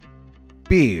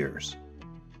Beers,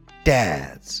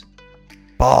 Dads,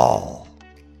 Ball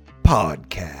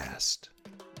Podcast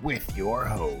with your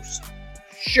host,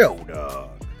 Show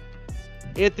Dog.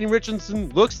 Anthony Richardson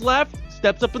looks left,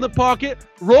 steps up in the pocket,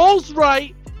 rolls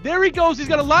right. There he goes. He's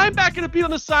got a linebacker to beat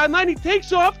on the sideline. He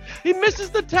takes off. He misses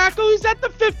the tackle. He's at the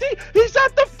 50. He's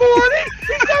at the 40.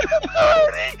 He's at the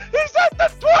 30. He's at the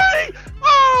 20.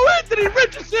 Oh, Anthony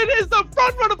Richardson is the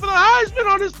front runner for the Heisman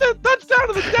on his fifth touchdown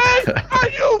of the day. Are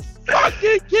you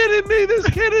fucking kidding me? This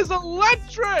kid is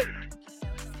electric.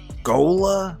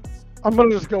 Gola? I'm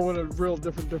going to just go in a real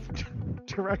different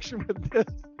direction with this.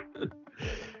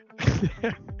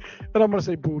 And I'm going to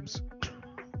say boobs.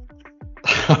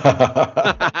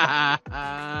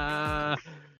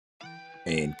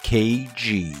 And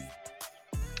KG.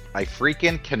 I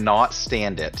freaking cannot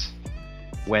stand it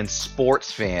when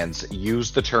sports fans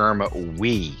use the term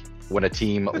 "we" when a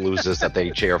team loses that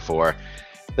they cheer for.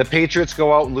 The Patriots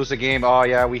go out and lose a game. Oh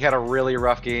yeah, we had a really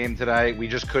rough game tonight. We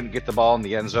just couldn't get the ball in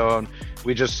the end zone.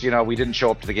 We just, we didn't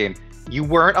show up to the game. You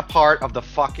weren't a part of the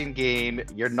fucking game.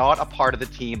 You're not a part of the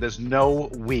team. There's no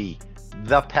we.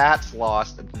 The Pats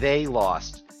lost. They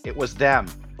lost. It was them,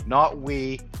 not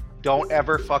we. Don't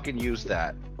ever fucking use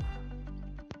that.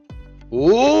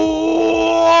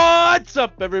 What's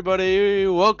up, everybody?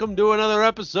 Welcome to another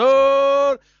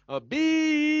episode of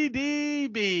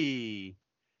BDB.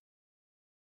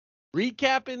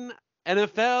 Recapping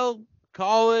NFL,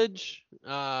 college,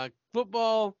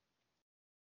 football.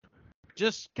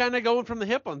 Just kind of going from the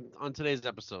hip on today's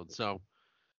episode. So,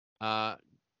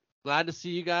 glad to see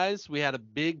you guys. We had a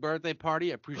big birthday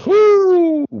party. I appreciate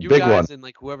you big guys one.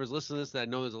 and whoever's listening to this. That I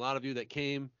know there's a lot of you that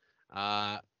came.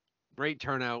 Great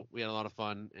turnout. We had a lot of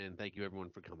fun, and thank you everyone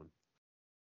for coming.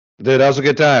 Dude, that was a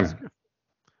good time.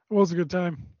 It was a good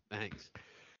time. Thanks.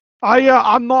 I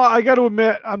got to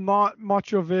admit, I'm not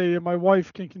much of my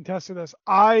wife can contest to this.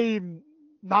 I'm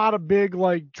not a big,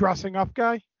 dressing up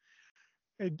guy.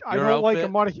 I don't like a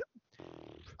money.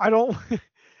 I don't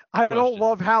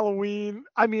love Halloween.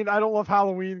 I mean, I don't love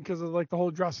Halloween because of the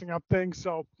whole dressing up thing.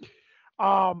 So,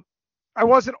 I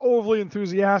wasn't overly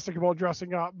enthusiastic about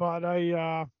dressing up, but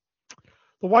the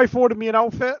wife ordered me an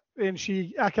outfit and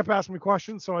I kept asking me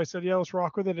questions. So I said, yeah, let's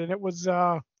rock with it. And it was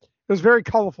very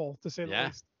colorful to say the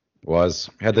least.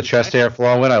 Had the chest hair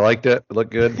flowing. I liked it. It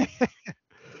looked good.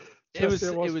 It was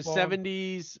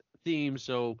 70s theme.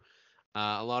 So,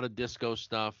 a lot of disco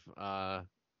stuff. I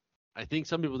think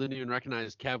some people didn't even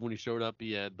recognize Kev when he showed up.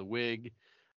 He had the wig.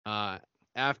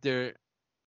 After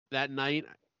that night,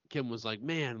 Kim was like,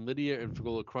 man, Lydia and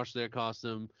Fagola crushed their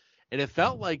costume. And it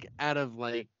felt like out of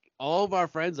all of our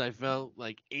friends, I felt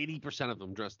like 80% of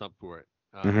them dressed up for it.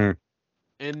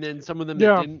 And then some of them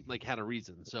that didn't had a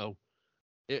reason. So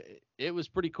it was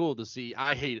pretty cool to see.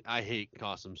 I hate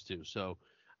costumes too. So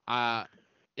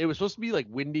it was supposed to be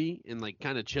windy and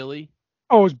kind of chilly.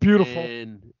 Oh, it was beautiful.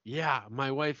 And yeah, my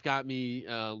wife got me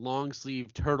a long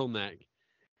sleeve turtleneck,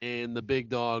 and the big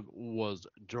dog was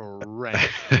drenched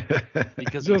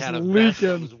because it had a vest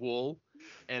that was wool.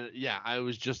 And yeah, I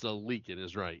was just a leaking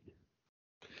is right.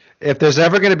 If there's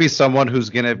ever going to be someone who's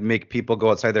going to make people go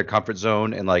outside their comfort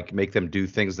zone and make them do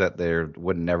things that they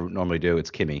wouldn't never normally do, it's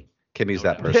Kimmy. Kimmy's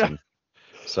that person. Yeah.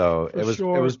 So it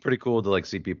was pretty cool to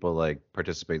see people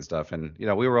participate and stuff. And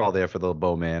we were all there for the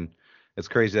bow man. It's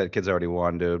crazy that kids already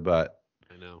won, dude, but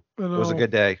I know. It was a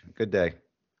good day. Good day.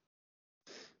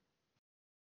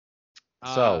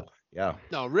 So, yeah.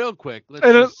 No, real quick, let's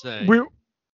just say.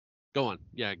 Go on.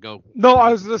 Yeah, go. No,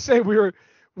 I was going to say we were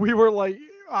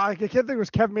I can't think it was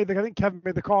Kevin I think Kevin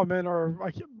made the comment, or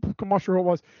I'm not sure who it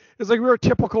was. It's we were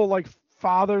typical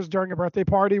fathers during a birthday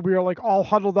party. We were all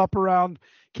huddled up around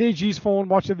KG's phone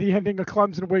watching the ending of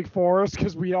Clemson Wake Forest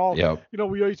because we all, we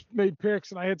always made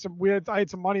picks, and I had some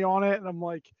money on it, and I'm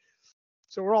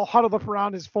so we're all huddled up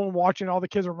around his phone watching. All the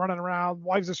kids are running around.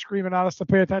 Wives are screaming at us to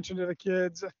pay attention to the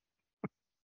kids.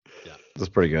 Yeah, that's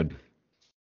pretty good.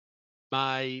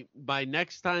 By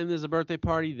next time there's a birthday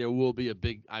party, there will be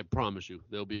I promise you,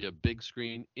 there'll be a big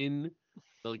screen in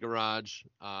the garage.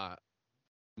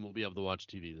 And we'll be able to watch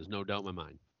TV. There's no doubt in my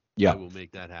mind. Yeah. I will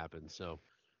make that happen. So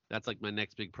that's my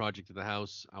next big project at the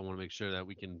house. I want to make sure that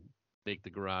we can make the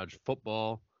garage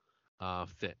football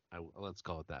fit. Let's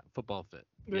call it that. Football fit.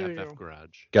 The FF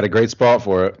garage. Got a great spot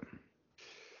for it.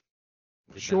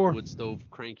 Sure. Wood stove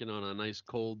cranking on a nice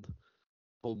cold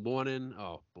morning.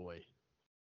 Oh boy.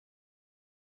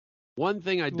 One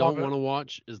thing I don't want to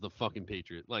watch is the fucking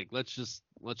Patriots. Let's just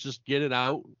get it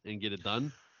out and get it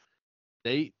done.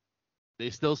 They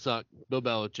still suck. Bill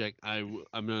Belichick. I'm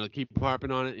gonna keep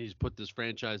harping on it. He's put this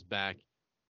franchise back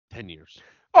 10 years.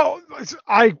 Oh,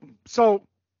 I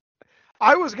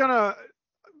was gonna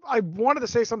wanted to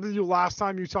say something to you last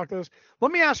time you talked to this.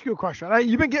 Let me ask you a question.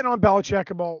 You've been getting on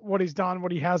Belichick about what he's done,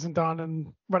 what he hasn't done,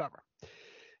 and whatever.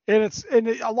 And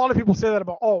a lot of people say that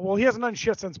about, oh, well, he hasn't done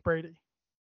shit since Brady.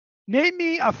 Name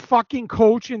me a fucking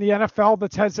coach in the NFL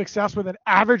that's had success with an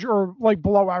average or like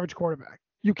below average quarterback.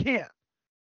 You can't.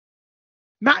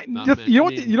 You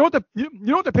know what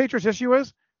the Patriots issue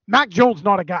is? Mac Jones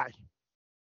not a guy.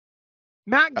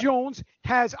 Mac Jones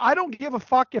has, I don't give a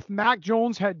fuck if Mac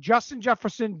Jones had Justin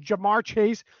Jefferson, Jamar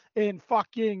Chase, and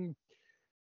fucking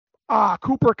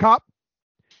Cooper Kupp.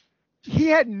 He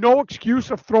had no excuse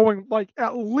of throwing like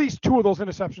at least 2 of those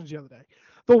interceptions the other day.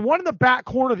 The one in the back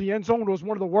corner of the end zone was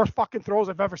one of the worst fucking throws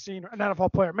I've ever seen an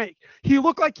NFL player make. He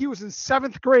looked like he was in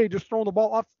 7th grade just throwing the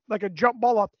ball up, like a jump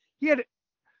ball up.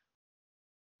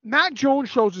 Mac Jones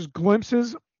shows his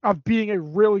glimpses of being a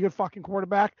really good fucking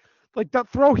quarterback. Like that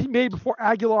throw he made before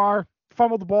Aguilar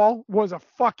fumbled the ball was a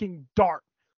fucking dart.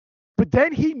 But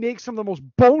then he makes some of the most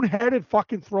boneheaded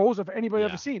fucking throws of anybody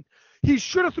ever seen. He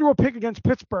should have threw a pick against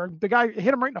Pittsburgh. The guy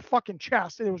hit him right in the fucking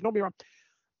chest, and there was nobody around.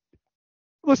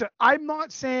 Listen, I'm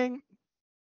not saying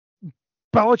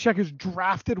Belichick is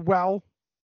drafted well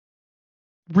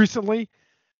recently,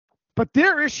 but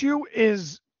their issue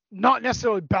is not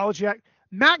necessarily Belichick.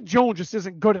 Mac Jones just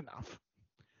isn't good enough.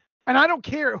 And I don't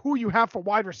care who you have for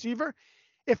wide receiver.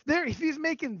 If he's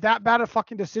making that bad of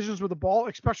fucking decisions with the ball,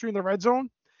 especially in the red zone,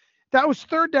 that was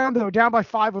 3rd down. They were down by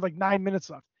 5 with like 9 minutes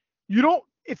left.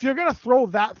 If you're gonna throw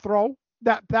that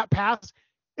pass,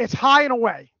 it's high and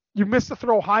away. You miss the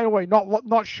throw high and away,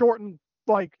 not short and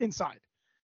like inside.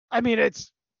 I mean,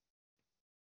 it's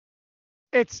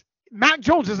Mac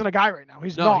Jones isn't a guy right now.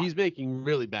 He's making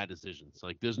really bad decisions.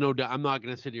 Like there's no doubt. I'm not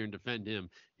gonna sit here and defend him.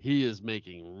 He is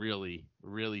making really,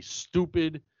 really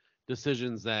stupid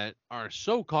decisions that are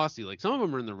so costly. Like some of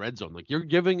them are in the red zone. Like you're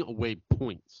giving away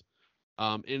points.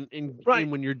 And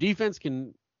when your defense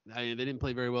can, they didn't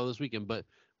play very well this weekend, but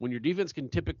when your defense can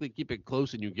typically keep it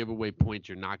close and you give away points,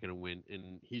 you're not going to win.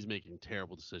 And he's making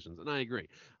terrible decisions. And I agree.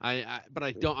 But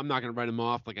I'm not going to write him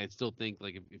off. Like I still think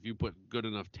like if you put good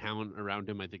enough talent around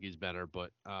him, I think he's better.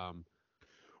 But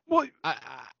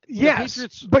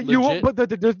yes, but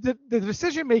the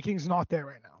decision making is not there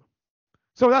right now.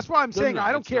 So that's why I'm saying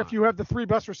I don't care if you have the 3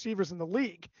 best receivers in the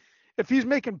league. If he's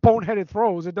making boneheaded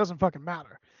throws, it doesn't fucking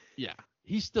matter. Yeah,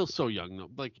 he's still so young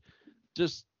though. Like,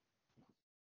 just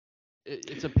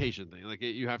it's a patient thing. Like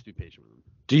you have to be patient with him.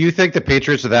 Do you think the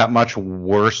Patriots are that much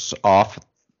worse off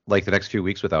like the next few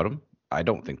weeks without him? I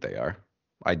don't think they are.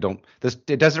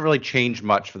 It doesn't really change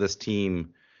much for this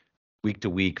team week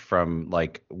to week from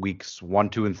like weeks 1,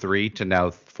 2, and 3 to now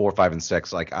 4, 5, and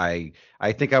 6. Like I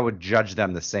think I would judge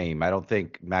them the same. I don't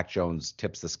think Mac Jones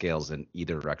tips the scales in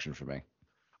either direction for me.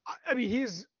 I mean,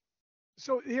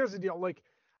 so here's the deal. Like,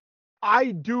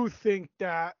 I do think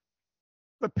that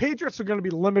the Patriots are going to be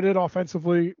limited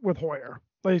offensively with Hoyer.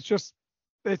 Like,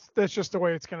 that's just the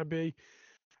way it's going to be.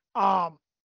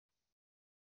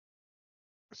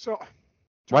 So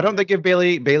why don't they give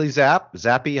Bailey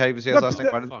Zappy? How you say his last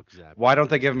name? Why don't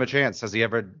they give him a chance? Has he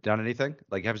ever done anything?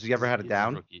 Like, has he ever had it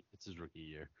down? It's his rookie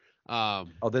year.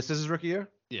 This is his rookie year?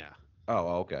 Yeah.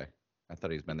 Oh, okay. I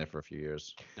thought he's been there for a few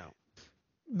years. No.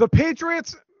 The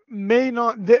Patriots may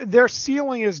not. Their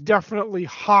ceiling is definitely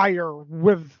higher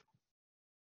with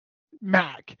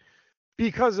Mac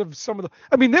because of some of the.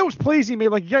 I mean, there was plays he made.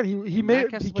 Like again,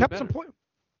 he kept some play.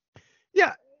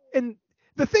 Yeah, and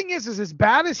the thing is as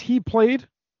bad as he played,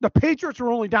 the Patriots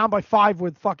were only down by 5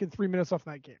 with fucking 3 minutes left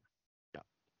in that game. Yeah.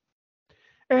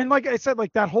 And like I said,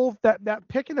 like that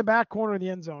pick in the back corner of the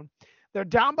end zone, they're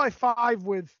down by 5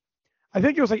 with, I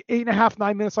think it was like 8.5,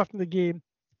 9 minutes left in the game.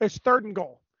 It's 3rd and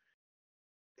goal.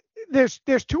 There's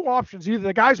 2 options. Either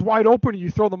the guy's wide open or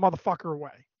you throw the motherfucker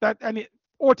away.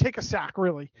 Or take a sack,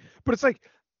 really. But it's like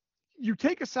you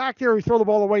take a sack there, you throw the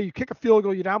ball away, you kick a field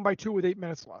goal, you're down by 2 with 8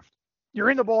 minutes left. You're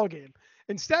in the ball game.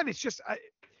 Instead, it's just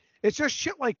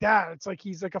shit like that. It's like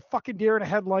he's like a fucking deer in a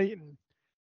headlight, and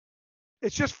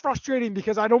it's just frustrating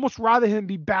because I'd almost rather him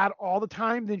be bad all the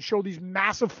time than show these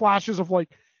massive flashes of like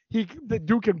the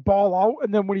dude can ball out,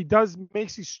 and then when he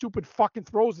makes these stupid fucking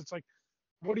throws, it's like,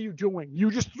 what are you doing? You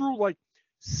just threw like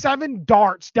 7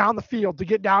 darts down the field to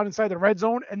get down inside the red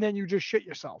zone, and then you just shit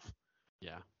yourself.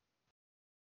 Yeah.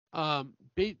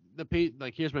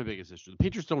 Here's my biggest issue. The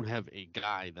Patriots don't have a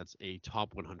guy that's a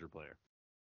top 100 player.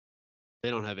 They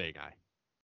don't have a guy.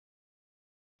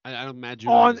 I don't imagine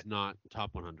he's not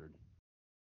top 100.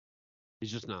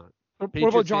 He's just not. What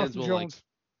about Jonathan Jones?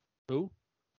 Who?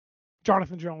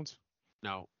 Jonathan Jones.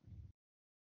 No.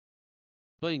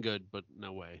 Playing good, but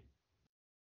no way.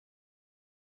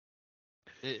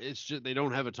 It's just they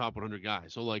don't have a top 100 guy.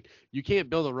 So like you can't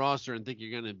build a roster and think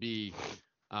you're gonna be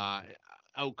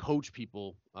out coach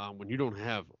people when you don't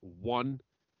have one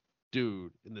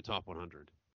dude in the top 100.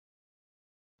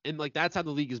 And like that's how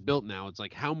the league is built now. It's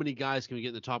like how many guys can we get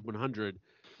in the top 100,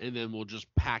 and then we'll just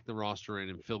pack the roster in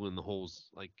and fill in the holes.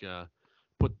 Like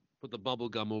put the bubble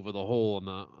gum over the hole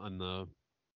on the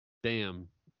dam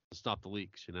to stop the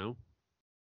leaks. You know,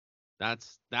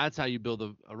 that's how you build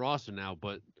a roster now.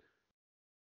 But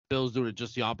Bill's doing it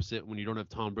just the opposite. When you don't have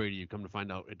Tom Brady, you come to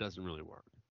find out it doesn't really work.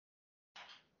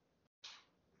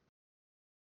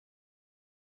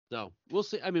 So we'll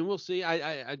see. I mean, we'll see.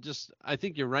 I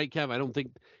think you're right, Kev. I don't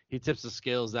think he tips the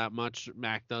scales that much.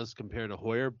 Mac does compared to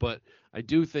Hoyer, but I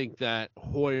do think that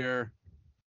Hoyer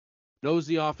knows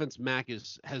the offense. Mac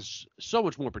has so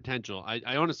much more potential.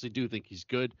 I honestly do think he's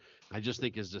good. I just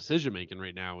think his decision making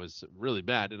right now is really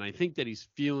bad, and I think that he's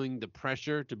feeling the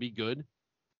pressure to be good,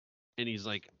 and he's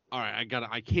like, all right,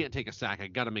 I can't take a sack. I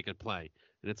gotta make a play.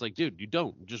 And it's like, dude, you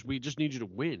don't. We just need you to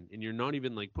win, and you're not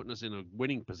even like putting us in a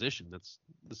winning position. This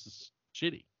is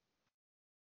shitty.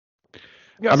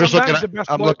 Yeah,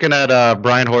 I'm looking at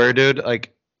Brian Hoyer, dude.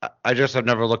 Like, I just have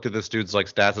never looked at this dude's like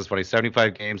stats. It's funny.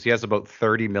 75 games. He has about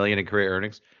 30 million in career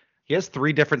earnings. He has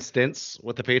 3 different stints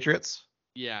with the Patriots.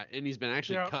 Yeah, and he's been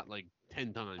actually cut like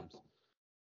 10 times.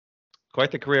 Quite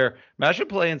the career. Imagine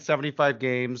playing 75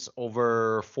 games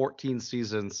over 14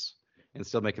 seasons and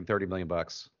still making $30 million.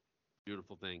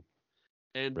 Beautiful thing.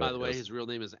 And really by the way, his real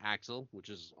name is Axel, which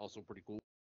is also pretty cool.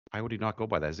 Why would he not go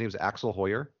by that? His name's Axel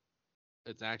Hoyer?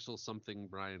 It's Axel something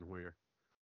Brian Hoyer.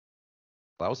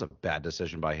 That was a bad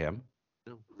decision by him.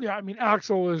 No. Yeah, I mean,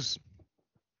 Axel is...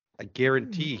 I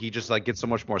guarantee he just like gets so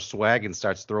much more swag and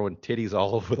starts throwing titties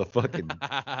all over the fucking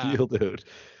field, dude.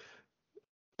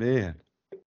 Man.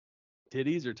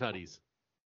 Titties or tutties?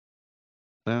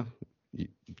 Yeah.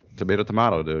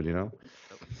 Tomato, dude, you know?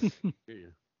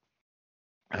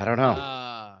 I don't know.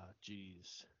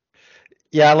 Jeez.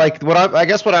 Yeah, like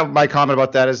my comment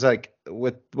about that is like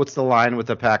what's the line with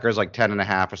the Packers, like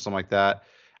 10.5 or something like that.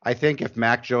 I think if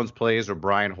Mac Jones plays or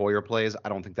Brian Hoyer plays, I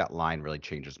don't think that line really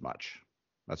changes much.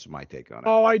 That's my take on it.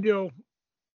 Oh, I do.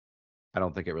 I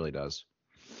don't think it really does.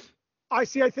 I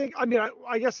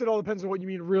guess it all depends on what you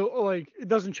mean. It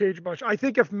doesn't change much. I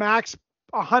think if Mac's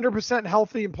 100%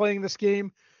 healthy and playing this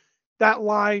game, that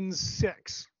line's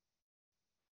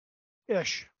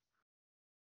 6-ish.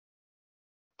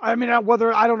 I mean, I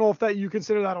don't know if that you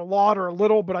consider that a lot or a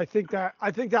little, but I think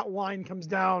that line comes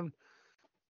down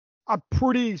a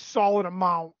pretty solid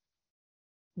amount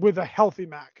with a healthy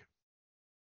Mac.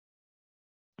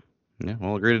 Yeah,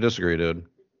 we'll agree to disagree, dude.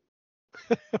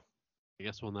 I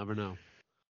guess we'll never know.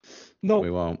 No, we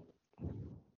won't.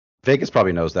 Vegas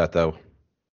probably knows that, though.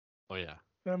 Oh yeah.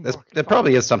 There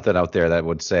probably is something out there that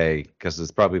would say, because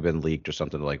it's probably been leaked or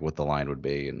something, like what the line would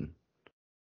be, and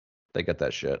they get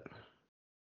that shit.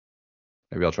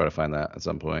 Maybe I'll try to find that at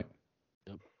some point.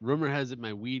 Yep. Rumor has it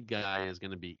my weed guy is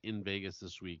going to be in Vegas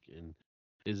this week and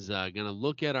is going to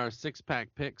look at our 6-pack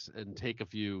picks and take a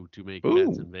few to make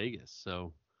bets in Vegas.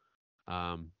 So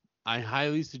I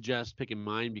highly suggest picking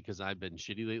mine because I've been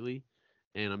shitty lately,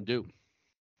 and I'm due.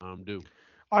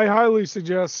 I highly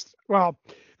suggest. Well,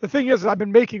 the thing is, I've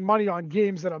been making money on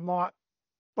games that I'm not.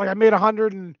 Like I made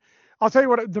 100, and I'll tell you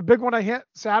what. The big one I hit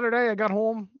Saturday. I got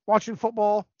home watching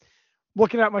football,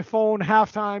 looking at my phone.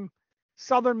 Halftime,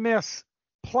 Southern Miss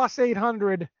plus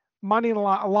 800 money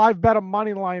line. A live bet of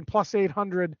money line plus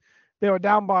 800. They were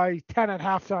down by 10 at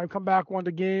halftime. Come back, won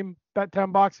the game. Bet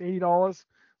 $10, $80.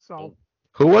 So.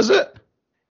 Who was it?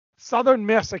 Southern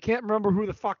Miss. I can't remember who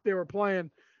the fuck they were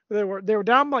playing. They were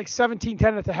down like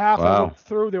 17-10 at the half. Wow. I looked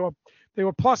through. They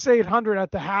were plus 800 at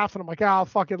the half, and I'm like, I'll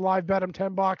fucking live bet them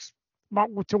 $10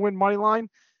 to win money line.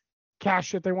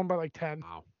 Cash it. They won by like 10.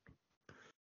 Wow.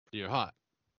 You're hot.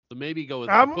 So maybe go with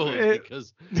the Bulls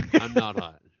because I'm not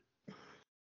hot.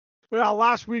 Well,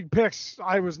 last week picks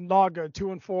I was not good.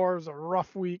 2-4 was a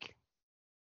rough week.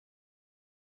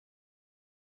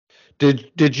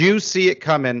 Did you see it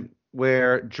coming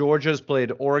where Georgia's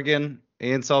played Oregon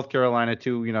and South Carolina,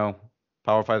 2,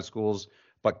 Power 5 schools,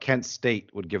 but Kent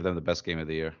State would give them the best game of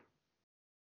the year?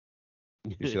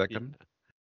 You see that coming?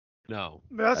 No.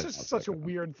 That's just such a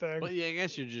weird thing. But yeah, I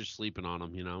guess you're just sleeping on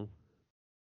them,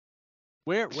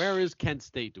 Where is Kent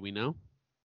State? Do we know?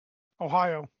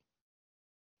 Ohio.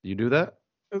 You do that?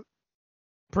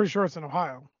 Pretty sure it's in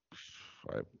Ohio.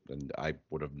 I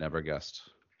would have never guessed.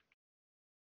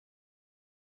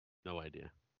 No idea.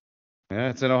 Yeah,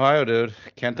 it's in Ohio, dude.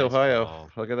 Kent, nice Ohio. Ball.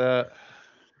 Look at that.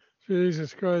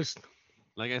 Jesus Christ.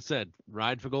 Like I said,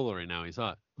 ride for Gola right now. He's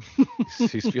hot.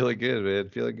 He's feeling good, man.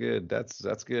 Feeling good.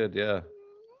 That's good, yeah.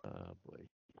 Boy.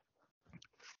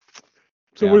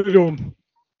 So what are you doing?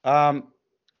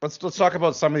 Let's talk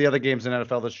about some of the other games in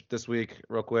NFL this week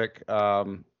real quick.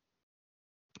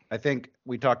 I think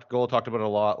Goal talked about it a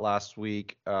lot last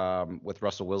week with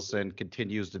Russell Wilson.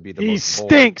 Continues to be the most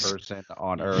boring person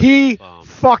on earth. He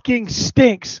fucking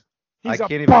stinks. I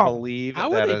can't even believe How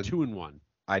that. How are they 2-1?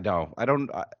 I know. I don't.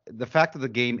 The fact that the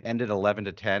game ended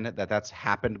 11-10, that's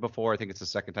happened before. I think it's the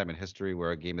second time in history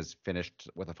where a game is finished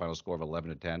with a final score of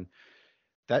 11-10.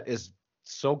 That is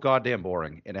so goddamn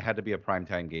boring, and it had to be a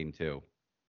primetime game too.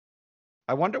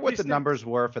 I wonder what the numbers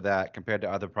were for that compared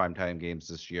to other primetime games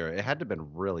this year. It had to have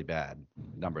been really bad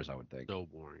numbers, I would think. So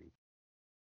boring.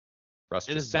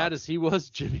 And as bad as he was,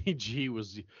 Jimmy G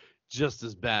was just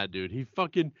as bad, dude. He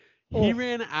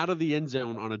ran out of the end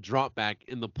zone on a drop back,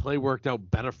 and the play worked out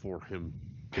better for him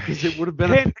because it would have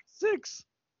been a pick six.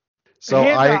 So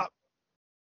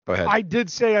go ahead. I did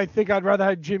say I think I'd rather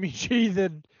have Jimmy G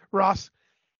than Russ.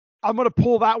 I'm going to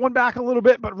pull that one back a little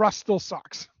bit, but Russ still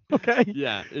sucks. Okay.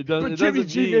 Yeah, it does. But Jimmy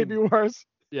G may be worse.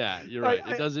 Yeah, you're right.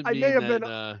 It doesn't mean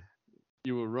that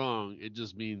you were wrong. It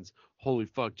just means, holy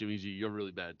fuck, Jimmy G, you're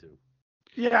really bad too.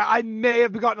 Yeah, I may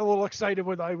have gotten a little excited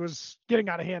when I was getting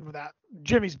out of hand with that.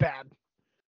 Jimmy's bad.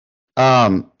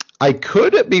 I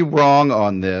could be wrong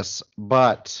on this,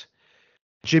 but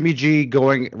Jimmy G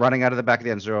running out of the back of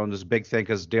the end zone, this big thing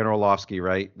because Dan Orlovsky,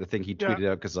 right? The thing he tweeted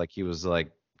out because he was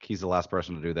like, he's the last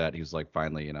person to do that. He was like,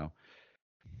 finally,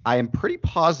 I am pretty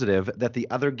positive that the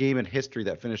other game in history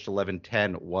that finished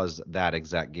 11-10 was that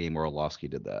exact game where Orlovsky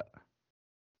did that.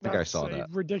 I think I saw that.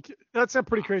 Ridiculous. That's a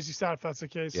pretty crazy stat if that's the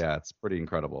case. Yeah, it's pretty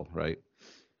incredible, right?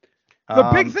 The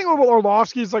big thing with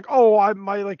Orlovsky is like, I'm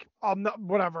not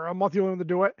whatever. I'm not the only one to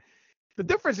do it. The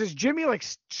difference is Jimmy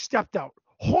stepped out.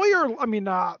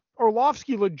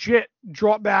 Orlovsky legit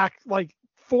dropped back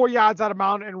 4 yards out of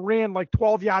bounds and ran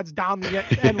 12 yards down the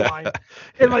end line.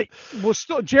 And was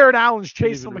still Jared Allen's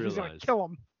chasing him. He's gonna kill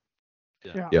him.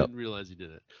 Yeah. Didn't realize he did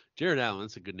it. Jared Allen,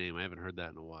 that's a good name. I haven't heard that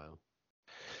in a while.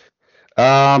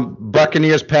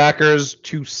 Buccaneers, Packers,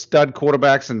 two stud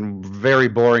quarterbacks and very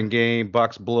boring game.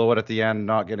 Bucks blow it at the end,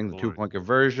 not getting the 2-point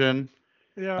conversion.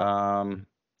 Yeah.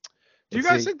 Do you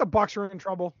guys think the Bucks are in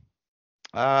trouble?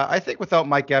 I think without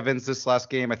Mike Evans this last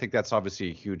game, I think that's obviously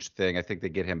a huge thing. I think they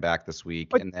get him back this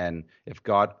week. And then if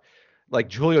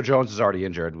Julio Jones is already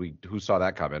injured, who saw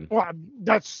that coming? Well,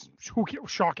 that's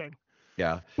shocking.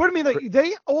 Yeah. But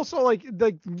they also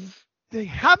they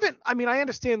haven't. I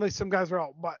understand some guys are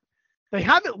out, but they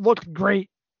haven't looked great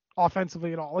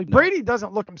offensively at all. Brady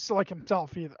doesn't look like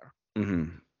himself either.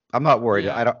 Mm-hmm. I'm not worried.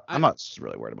 Yeah, I'm not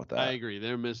really worried about that. I agree.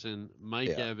 They're missing Mike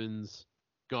Evans,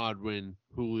 Godwin,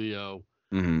 Julio.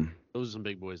 Mm-hmm. Those are some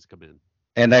big boys to come in.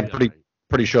 And I'm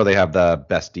pretty sure they have the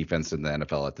best defense in the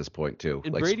NFL at this point too.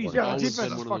 And Brady's always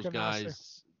been one of those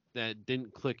guys that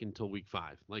didn't click until week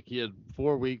 5. He had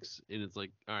 4 weeks, and it's all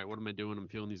right, what am I doing? I'm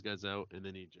feeling these guys out, and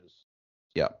then he just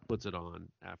puts it on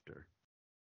after.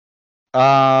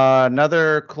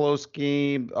 Another close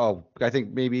game. Oh, I think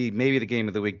maybe the game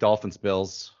of the week,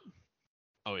 Dolphins-Bills.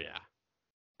 Oh yeah.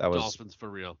 That was Dolphins for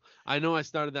real. I know I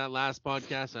started that last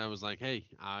podcast. I was like, hey,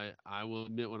 I will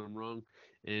admit when I'm wrong.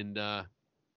 And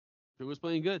it was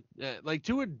playing good.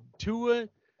 Tua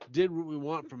did what we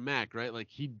want from Mac, right?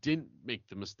 He didn't make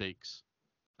the mistakes.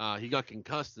 He got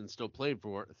concussed and still played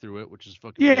through it, which is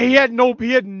fucking weird. He had no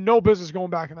business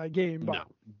going back in that game. But. No.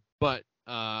 But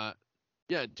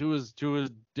Tua's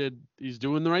he's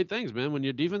doing the right things, man. When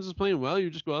your defense is playing well, you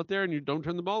just go out there and you don't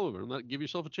turn the ball over and give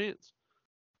yourself a chance.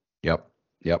 Yep.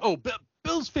 Oh,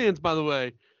 Bills fans, by the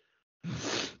way,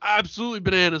 absolutely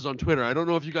bananas on Twitter. I don't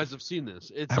know if you guys have seen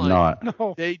this. It's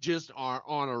they just are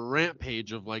on a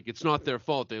rampage of it's not their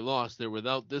fault. They lost. They're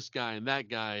without this guy and that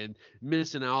guy and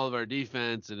missing all of our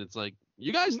defense. And it's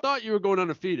you guys thought you were going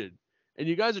undefeated. And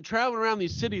you guys are traveling around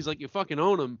these cities like you fucking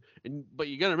own them. But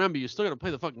you got to remember, you still got to play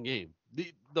the fucking game.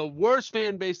 The worst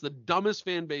fan base, the dumbest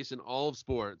fan base in all of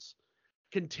sports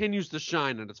continues to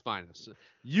shine at its finest.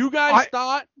 You guys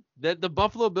thought that the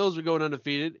Buffalo Bills were going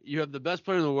undefeated. You have the best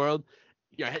player in the world.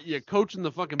 Your coach in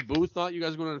the fucking booth thought you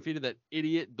guys were going undefeated. That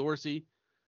idiot Dorsey.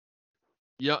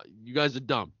 Yeah, you guys are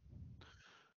dumb.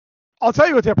 I'll tell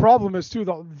you what their problem is too,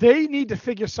 though. They need to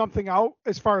figure something out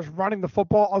as far as running the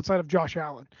football outside of Josh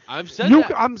Allen. I've said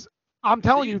that. I'm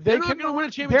telling you, they're not going to win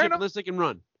a championship unless they can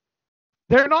run.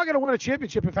 They're not going to win a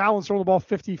championship if Allen's throwing the ball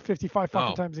 50, 55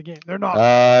 fucking times a game. They're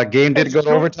not. Game did go to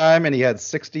overtime, and he had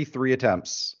 63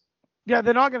 attempts. Yeah,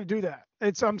 they're not going to do that.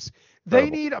 It's they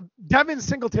need Devin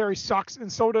Singletary sucks,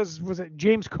 and so does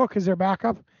James Cook is their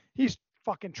backup. He's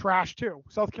fucking trash too.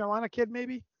 South Carolina kid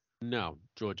maybe. No,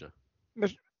 Georgia.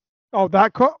 Oh,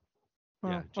 that Cook.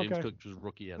 Yeah, James okay. Cook was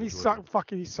rookie. He sucks.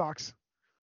 Fucking, he sucks.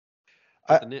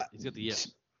 He's got the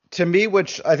yips. To me,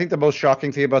 which I think the most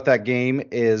shocking thing about that game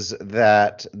is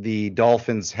that the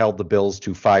Dolphins held the Bills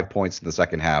to 5 points in the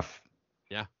second half.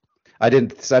 Yeah. I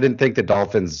didn't think the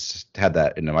Dolphins had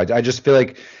that in them. I just feel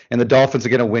like, and the Dolphins are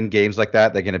going to win games like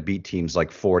that. They're going to beat teams like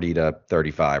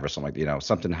 40-35 or something like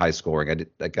something high scoring. I did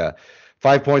like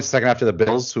 5 points second half to the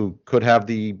Bills, who could have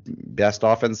the best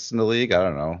offense in the league. I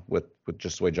don't know, with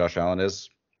just the way Josh Allen is.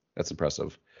 That's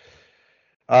impressive.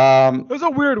 It was a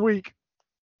weird week.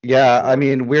 Yeah, I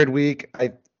mean, weird week.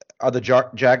 Are the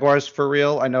Jaguars for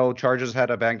real? I know Chargers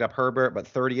had a banged up Herbert,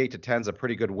 but 38-10 is a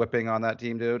pretty good whipping on that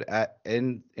team, dude.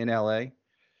 In LA.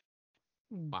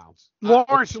 Wow.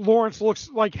 Lawrence looks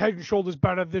like head and shoulders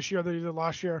better this year than he did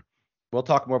last year. We'll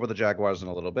talk more about the Jaguars in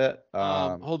a little bit.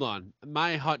 Hold on.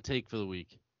 My hot take for the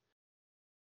week.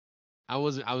 I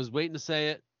was waiting to say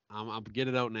it. I'll get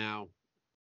it out now.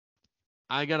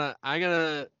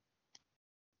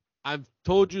 I've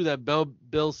told you that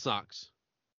Bill sucks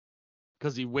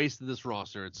because he wasted this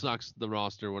roster. It sucks, the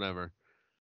roster, whatever.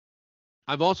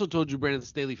 I've also told you Brandon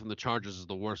Staley from the Chargers is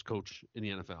the worst coach in the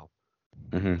NFL.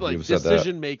 Mm-hmm, like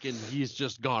decision making, he's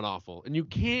just god awful, and you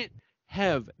can't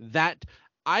have that.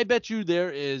 I bet you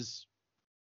there is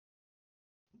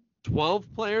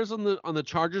 12 players on the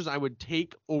Chargers I would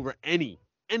take over any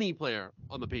player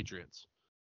on the Patriots.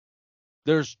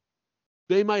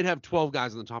 They might have 12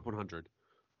 guys in the top 100.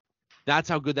 That's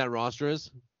how good that roster is.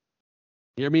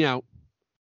 Hear me out.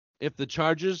 If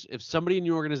somebody in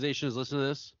your organization is listening to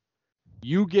this,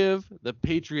 you give the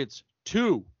Patriots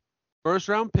 2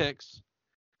 first-round picks,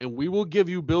 and we will give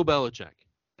you Bill Belichick.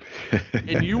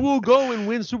 And you will go and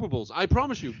win Super Bowls. I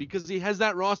promise you, because he has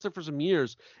that roster for some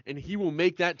years, and he will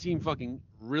make that team fucking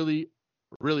really,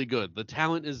 really good. The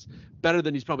talent is better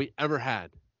than he's probably ever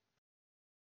had.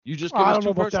 You just give us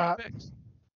 2 first-round picks.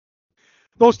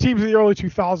 Those teams in the early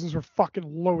 2000s were fucking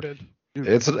loaded. Dude,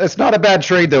 it's not a bad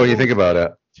trade though when you think about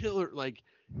it. Tiller, like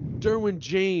Derwin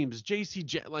James,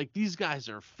 JC, like these guys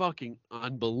are fucking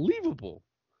unbelievable.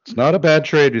 It's not a bad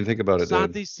trade when you think about it, dude.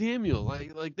 Asante Samuel,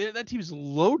 like that team's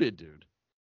loaded, dude.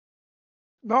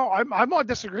 No, I'm not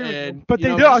disagreeing with you. But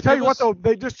they did. I'll tell you what though,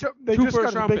 they just got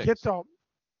a big hit though.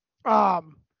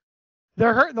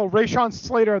 They're hurting though. Rashawn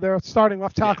Slater, their starting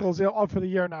left tackle, is out for the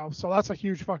year now, so that's a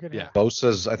huge fucking hit.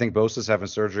 I think Bosa's having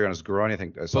surgery on his groin. I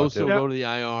think I saw Bosa will go to the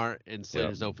IR, and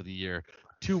Slater's out for the year.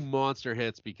 2 monster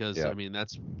hits because I mean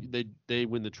that's they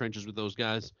win the trenches with those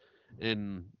guys,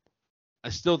 and I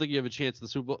still think you have a chance in the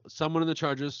Super Bowl. Someone in the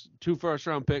Chargers, 2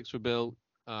 first-round picks for Bill.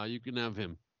 You can have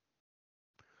him.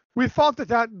 We thought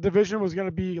that division was going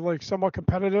to be like somewhat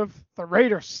competitive. The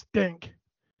Raiders stink.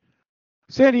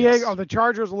 San Diego, the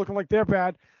Chargers are looking like they're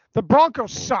bad. The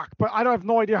Broncos suck, but I don't have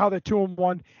no idea how they're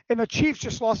 2-1. And the Chiefs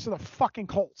just lost to the fucking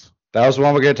Colts. That was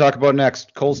one we're going to talk about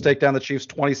next. Colts take down the Chiefs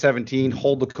 2017,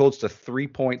 hold the Colts to 3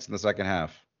 points in the second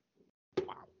half.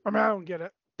 Wow. I mean, I don't get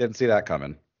it. Didn't see that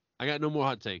coming. I got no more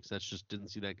hot takes. That's just didn't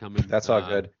see that coming. That's all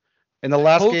good. In the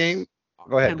last game,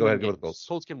 go ahead. Go with the Colts.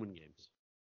 Colts can win games.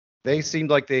 They seemed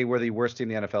like they were the worst team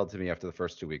in the NFL to me after the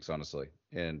first 2 weeks, honestly.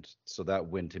 And so that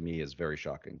win to me is very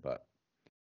shocking. But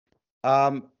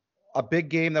a big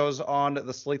game that was on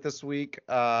the slate this week.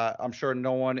 I'm sure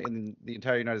no one in the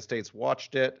entire United States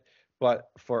watched it. But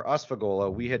for us,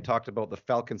 Fagola, we had talked about the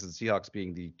Falcons and Seahawks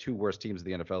being the 2 worst teams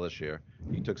in the NFL this year.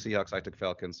 You took Seahawks, I took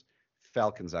Falcons.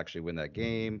 Falcons actually win that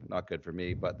game. Not good for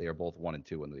me, but they are both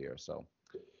 1-2 in the year. So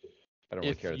I don't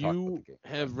really care to talk about the game.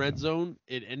 If you have red zone,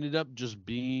 it ended up just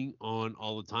being on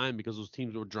all the time because those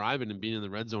teams were driving and being in the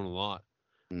red zone a lot.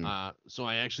 So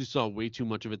I actually saw way too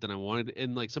much of it than I wanted.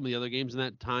 And like some of the other games in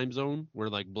that time zone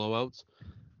were like blowouts.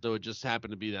 So it just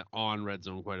happened to be that on red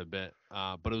zone quite a bit.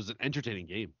 But it was an entertaining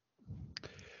game.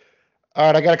 All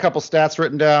right, I got a couple stats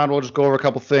written down. We'll just go over a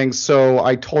couple things. So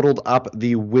I totaled up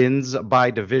the wins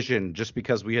by division just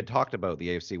because we had talked about the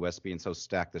AFC West being so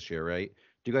stacked this year, right?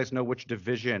 Do you guys know which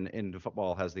division in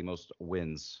football has the most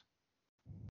wins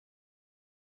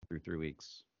through 3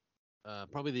 weeks?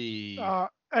 Probably the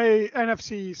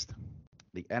NFC East.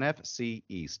 The NFC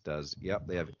East does. Yep,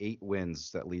 they have 8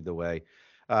 wins that lead the way.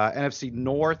 NFC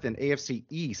North and AFC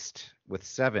East with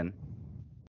 7.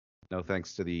 No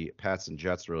thanks to the Pats and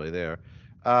Jets really there.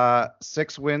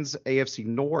 6 wins, AFC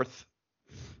North,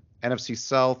 NFC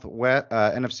South,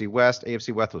 NFC West,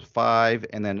 AFC West with 5,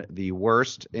 and then the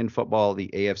worst in football, the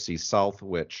AFC South,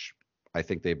 which I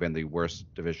think they've been the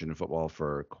worst division in football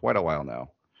for quite a while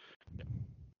now.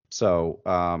 So,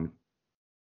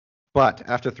 but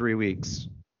after 3 weeks,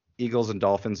 Eagles and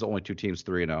Dolphins, only 2 teams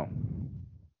 3-0.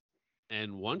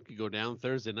 And one could go down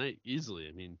Thursday night easily.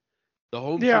 I mean, the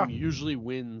home team usually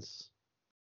wins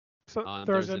on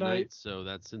Thursday night. So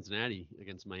that's Cincinnati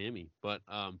against Miami. But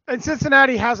and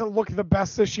Cincinnati hasn't looked the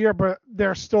best this year, but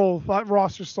that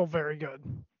roster's still very good.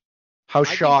 How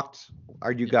shocked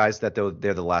are you guys that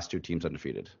they're the last two teams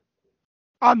undefeated?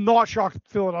 I'm not shocked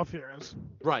Philadelphia is.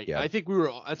 Right. Yeah. I think we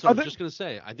were. That's what I was just gonna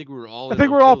say. I think we were all. I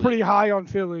think we're all pretty high on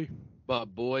Philly. But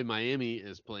boy, Miami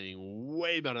is playing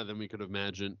way better than we could have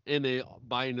imagined, and they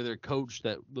buy into their coach,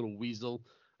 that little weasel.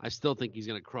 I still think he's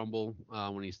gonna crumble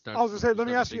when he starts. I was gonna say, let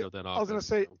me ask you. I was gonna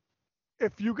say,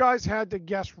 if you guys had to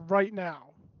guess right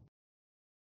now,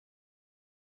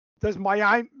 does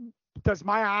Miami? Does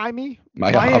Miami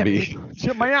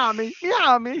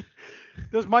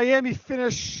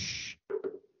finish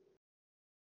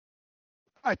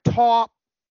a top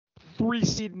 3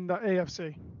 seed in the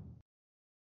AFC?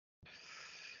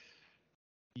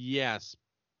 Yes.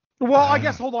 Well, I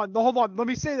guess hold on. Let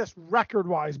me say this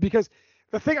record-wise, because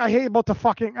the thing I hate about the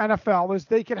fucking NFL is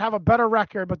they can have a better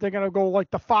record, but they're gonna go like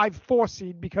the 5-4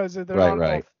 seed because they're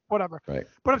not whatever. Right.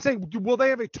 But I'm saying, will they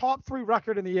have a top 3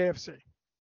 record in the AFC?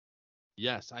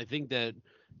 Yes, I think that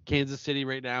Kansas City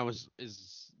right now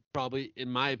is probably, in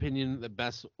my opinion, the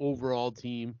best overall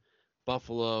team.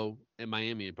 Buffalo and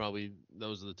Miami, probably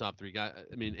those are the top 3 guys.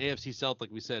 I mean, AFC South,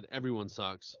 like we said, everyone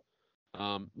sucks.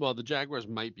 Well, the Jaguars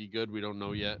might be good. We don't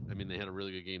know yet. I mean, they had a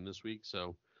really good game this week,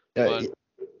 so. But,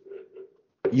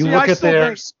 you look at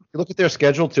their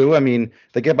schedule too. I mean,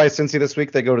 they get by Cincy this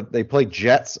week. They play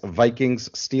Jets, Vikings,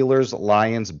 Steelers,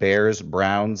 Lions, Bears,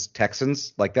 Browns,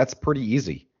 Texans. Like, that's pretty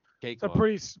easy. It's a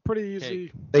pretty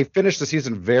easy. They finished the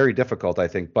season very difficult, I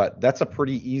think, but that's a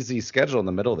pretty easy schedule in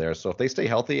the middle there. So if they stay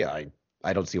healthy, I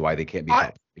don't see why they can't be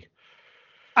healthy.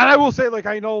 And I will say, like,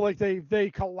 I know, like,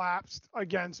 they collapsed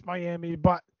against Miami,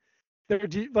 but they're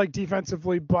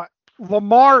defensively, but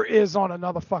Lamar is on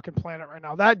another fucking planet right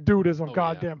now. That dude is a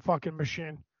goddamn fucking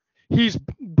machine. He's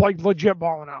like legit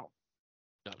balling out.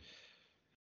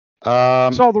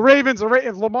 So the Ravens,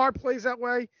 if Lamar plays that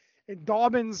way and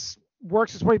Dobbins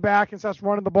works his way back and starts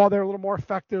running the ball, they're a little more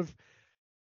effective.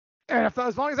 And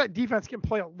as long as that defense can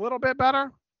play a little bit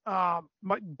better,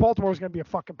 Baltimore is going to be a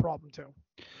fucking problem too.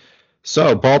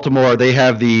 So Baltimore, they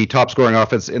have the top scoring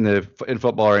offense in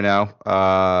football right now,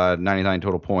 99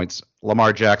 total points.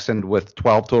 Lamar Jackson with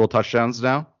 12 total touchdowns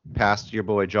now, past your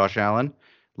boy Josh Allen.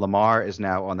 Lamar is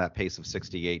now on that pace of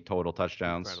 68 total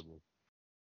touchdowns.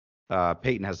 Incredible.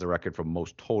 Peyton has the record for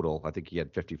most total. I think he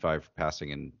had 55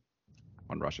 passing and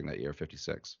 1 rushing that year,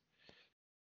 56.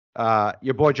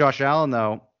 Your boy Josh Allen,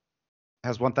 though,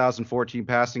 has 1,014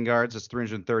 passing yards. It's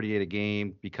 338 a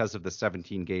game. Because of the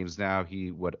 17 games now,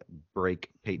 he would break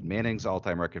Peyton Manning's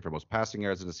all-time record for most passing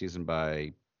yards in the season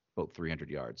by about 300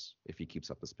 yards if he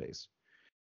keeps up this pace.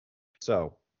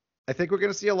 So I think we're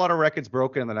going to see a lot of records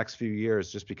broken in the next few years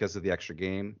just because of the extra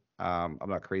game. I'm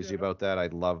not crazy about that. I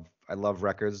love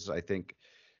records. I think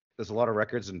there's a lot of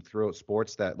records throughout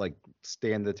sports that like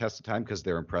stand the test of time because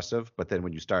they're impressive. But then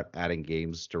when you start adding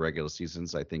games to regular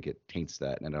seasons, I think it taints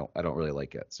that, and I don't really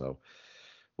like it. So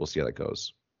we'll see how that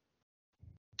goes.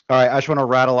 All right, I just want to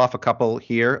rattle off a couple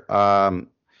here,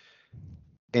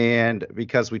 and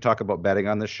because we talk about betting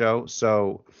on this show,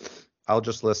 so I'll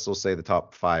just list. We'll say the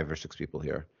top 5 or 6 people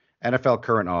here. NFL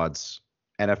current odds,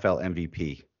 NFL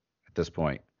MVP at this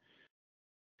point.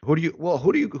 Who do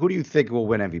you think will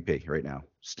win MVP right now?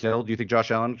 Still, do you think Josh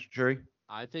Allen, Shuri?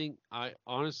 I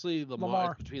honestly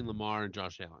Lamar. Between Lamar and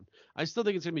Josh Allen. I still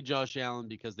think it's gonna be Josh Allen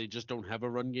because they just don't have a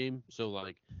run game, so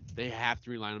like they have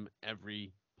to rely on him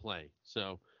every play.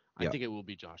 So I think it will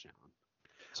be Josh Allen.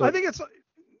 So I think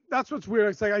that's what's weird.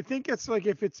 It's like I think it's like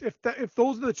if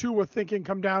those are the two we're thinking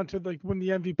come down to like win the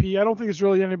MVP. I don't think there's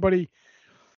really anybody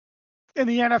in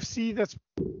the NFC that's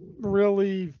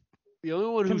really. The only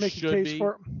one who should be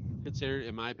considered,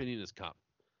 in my opinion, is Cup.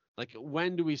 Like,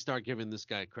 when do we start giving this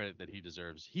guy credit that he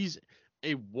deserves? He's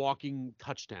a walking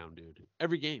touchdown, dude.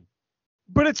 Every game.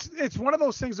 But it's one of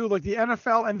those things, dude. Like the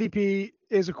NFL MVP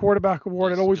is a quarterback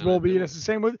award. It always will be, and it's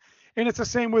the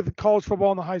same with college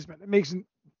football and the Heisman.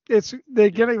 They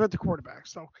get it at the quarterback.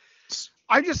 So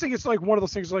I just think it's like one of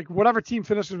those things. Like whatever team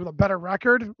finishes with a better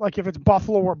record, like if it's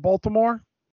Buffalo or Baltimore,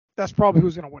 that's probably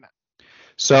who's going to win it.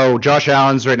 So Josh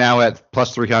Allen's right now at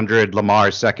plus 300,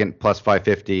 Lamar second plus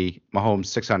 550, Mahomes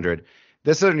 600.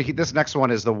 This next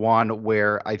one is the one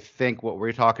where I think what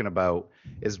we're talking about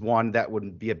is one that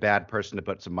wouldn't be a bad person to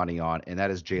put some money on, and that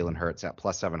is Jalen Hurts at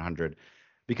plus 700,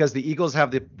 because the Eagles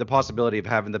have the possibility of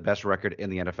having the best record in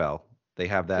the NFL. They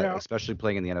have that, especially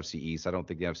playing in the NFC East. I don't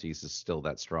think the NFC East is still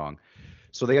that strong,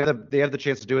 so they have the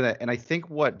chance of doing that. And I think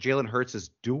what Jalen Hurts is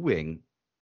doing,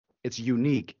 it's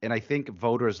unique, and I think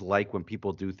voters like when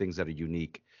people do things that are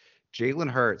unique. Jalen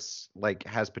Hurts like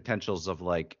has potentials of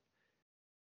like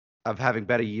of having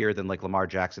better year than like Lamar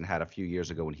Jackson had a few years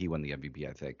ago when he won the MVP.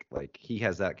 I think like he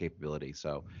has that capability.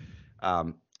 So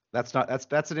that's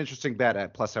an interesting bet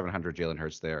at plus 700. Jalen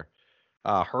Hurts there.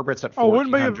 Herbert's at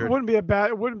 1400. Wouldn't be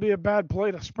a bad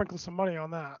play to sprinkle some money on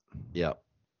that. Yeah,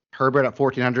 Herbert at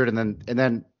 1400, and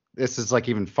then this is like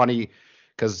even funny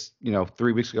because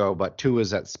 3 weeks ago, but Tua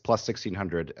is at plus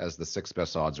 1600 as the 6th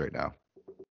best odds right now.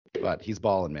 But he's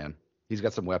balling, man. He's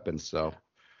got some weapons, so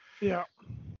yeah.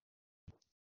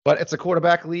 But it's a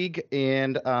quarterback league,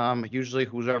 and usually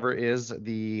whoever is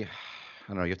I don't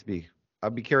know,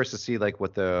 I'd be curious to see like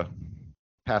what the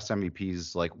past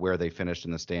MVPs, like where they finished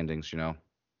in the standings,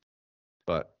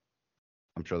 But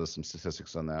I'm sure there's some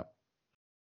statistics on that.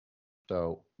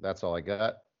 So that's all I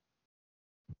got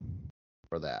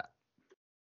for that.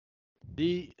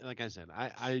 Like I said,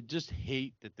 I just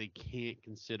hate that they can't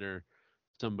consider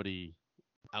somebody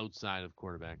outside of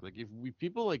quarterback. Like if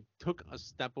people like took a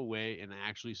step away and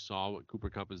actually saw what Cooper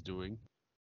Kupp is doing,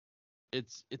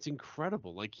 it's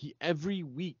incredible. Like every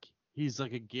week he's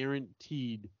like a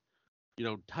guaranteed,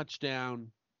 touchdown.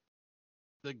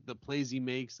 Like the plays he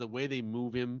makes, the way they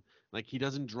move him, like he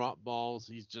doesn't drop balls.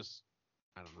 He's just,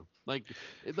 I don't know.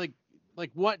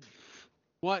 Like what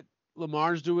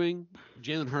Lamar's doing,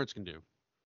 Jalen Hurts can do.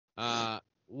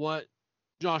 What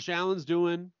Josh Allen's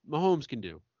doing, Mahomes can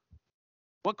do.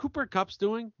 What Cooper Kupp's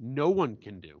doing, no one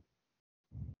can do.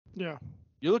 Yeah.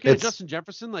 You're looking at Justin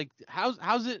Jefferson, like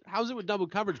how's it with double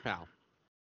coverage, pal?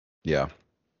 Yeah.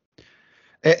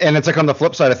 And it's like on the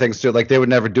flip side of things too, like they would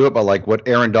never do it, but like what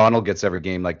Aaron Donald gets every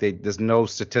game, like there's no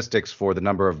statistics for the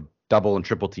number of double and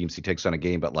triple teams he takes on a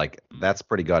game, but like that's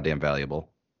pretty goddamn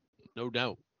valuable. No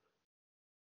doubt.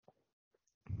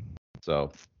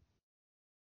 So,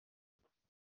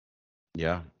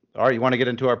 yeah. All right, you want to get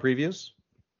into our previews?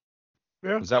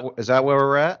 Yeah. Is that where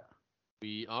we're at?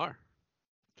 We are.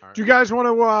 Do you guys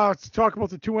want to talk about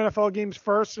the 2 NFL games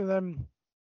first, and then,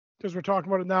 because we're talking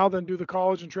about it now, then do the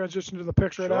college and transition to the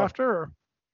picks right after? Or?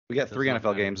 We got 3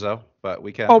 NFL games though, but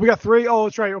we can. Oh, we got 3. Oh,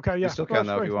 that's right. Okay, yeah. You still can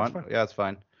though if you want. Yeah, it's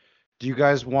fine. Do you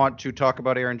guys want to talk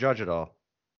about Aaron Judge at all?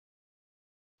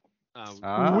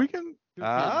 We can.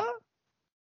 Touch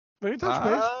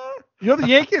base. You're the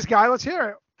Yankees guy. Let's hear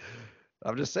it.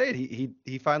 I'm just saying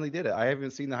he finally did it. I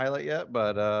haven't seen the highlight yet,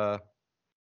 but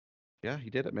yeah, he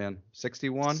did it, man.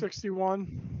 61. It's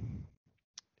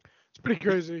pretty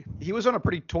crazy. He was on a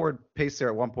pretty torrid pace there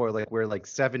at one point, like where like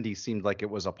 70 seemed like it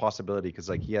was a possibility because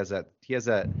like he has that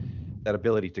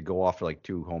ability to go off for like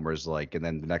 2 homers, like, and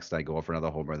then the next night go off for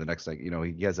another homer. The next night,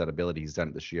 he has that ability. He's done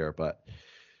it this year, but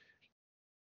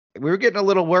we were getting a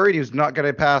little worried he was not going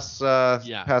to pass or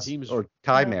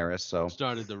tie Maris. So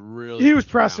started to really. He was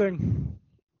pressing.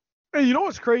 Hey, you know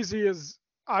what's crazy is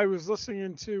I was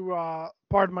listening to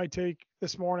Pardon My Take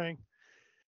this morning,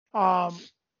 and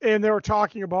they were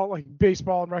talking about like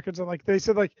baseball and records, and like they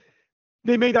said like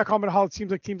they made that comment how it seems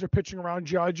like teams are pitching around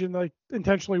Judge and like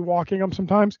intentionally walking him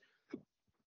sometimes.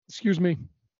 Excuse me.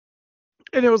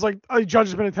 And it was like Judge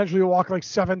has been intentionally walked like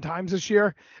 7 times this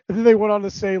year. And then they went on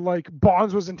to say like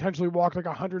Bonds was intentionally walked like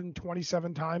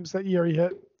 127 times that year he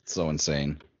hit. So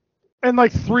insane. And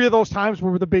like 3 of those times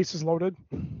were with the bases loaded.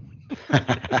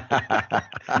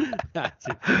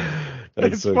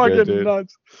 It's so fucking good,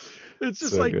 nuts. It's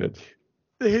just so like good.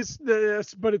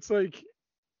 But it's like,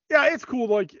 yeah, it's cool.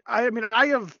 Like I don't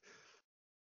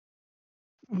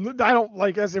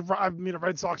like a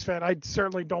Red Sox fan. I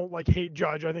certainly don't like hate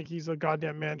Judge. I think he's a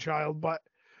goddamn man-child. But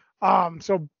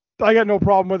so I got no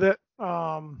problem with it.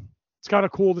 It's kind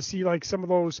of cool to see like some of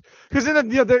those because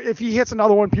then if he hits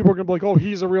another one, people are gonna be like, oh,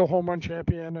 he's a real home run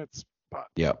champion.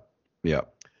 Yeah.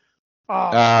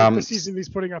 The season he's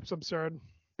putting up's absurd.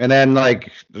 And then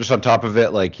like just on top of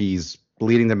it, like he's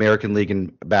leading the American League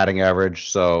in batting average,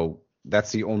 so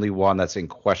that's the only one that's in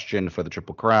question for the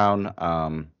Triple Crown.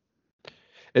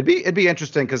 It'd be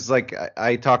interesting because like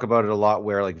I talk about it a lot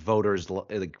where like voters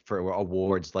like for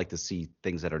awards like to see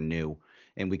things that are new,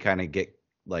 and we kind of get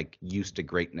like used to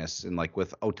greatness. And like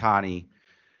with Ohtani,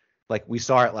 like we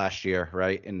saw it last year,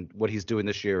 right? And what he's doing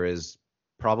this year is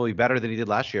probably better than he did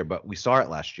last year, but we saw it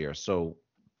last year. So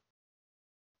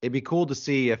it'd be cool to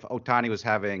see if Ohtani was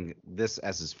having this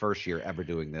as his first year ever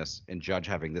doing this and Judge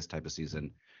having this type of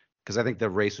season, because I think the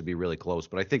race would be really close.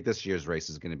 But I think this year's race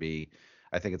is going to be,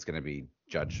 I think it's going to be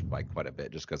Judge by quite a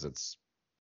bit, just because it's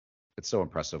so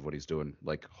impressive what he's doing,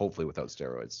 like hopefully without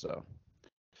steroids. So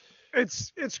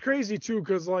it's crazy too,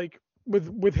 because like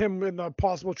with him in the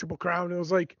possible Triple Crown, it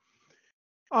was like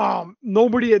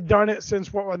nobody had done it since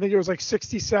I think it was like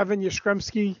 67.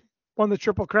 Yastrzemski won the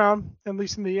Triple Crown, at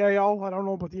least in the AL. I don't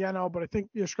know about the NL, but I think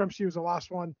Yastrzemski was the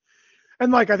last one.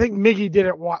 And like I think Miggy did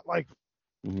it like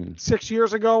 6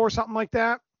 years ago or something like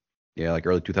that. Yeah, like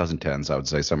early 2010s, I would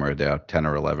say somewhere down 10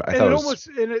 or 11. I and thought it it was almost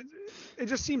and it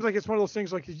just seems like it's one of those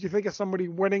things like if you think of somebody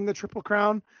winning the Triple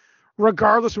Crown,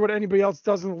 regardless of what anybody else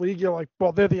does in the league, you're like,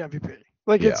 well, they're the MVP.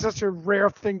 Like it's such a rare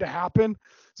thing to happen.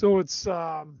 So it's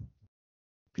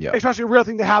especially a rare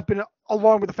thing to happen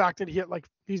along with the fact that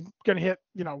he's gonna hit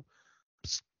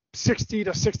 60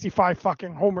 to 65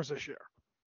 fucking homers this year.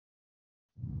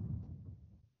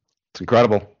 It's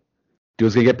incredible.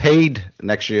 Dude's gonna get paid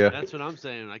next year. That's what I'm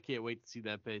saying. I can't wait to see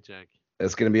that paycheck.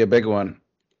 It's gonna be a big one.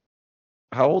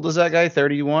 How old is that guy?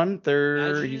 31?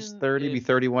 He's 30. Be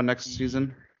 31 next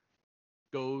season.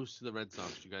 Goes to the Red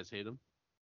Sox. Do you guys hate him?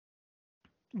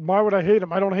 Why would I hate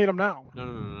him? I don't hate him now. No,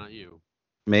 not you.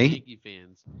 Me? Yankee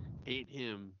fans hate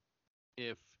him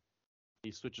if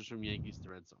he switches from Yankees to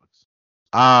Red Sox.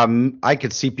 I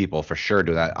could see people for sure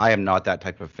do that. I am not that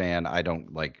type of fan. I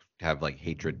don't have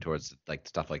hatred towards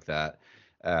stuff like that.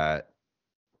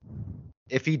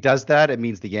 If he does that, it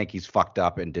means the Yankees fucked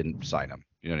up and didn't sign him.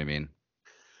 You know what I mean?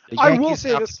 The Yankees I will say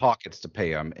have this. the pockets to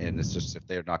pay him, and it's just if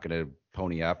they're not going to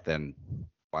pony up, then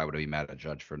why would I be mad at a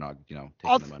judge for not, taking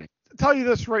the money? Tell you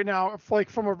this right now, if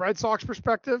from a Red Sox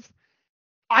perspective,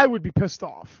 I would be pissed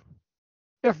off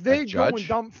if they go and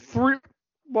dump three.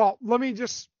 Well, let me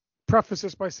just preface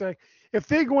this by saying, if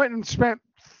they go in and spent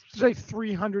say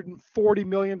 $340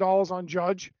 million on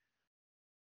Judge,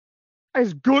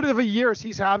 as good of a year as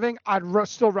he's having, I'd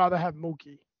still rather have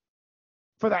Mookie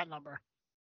for that number.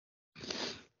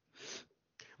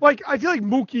 I feel like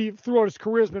Mookie throughout his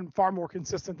career has been far more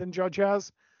consistent than Judge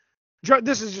has.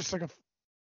 This is just a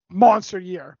monster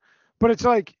year, but it's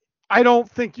I don't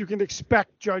think you can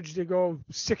expect Judge to go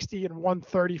 60 and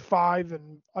 135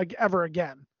 and ever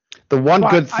again. The one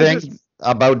good thing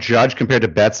about Judge compared to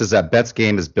Betts is that Betts'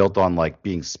 game is built on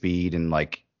being speed and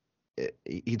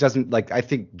he doesn't I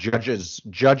think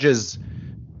Judge's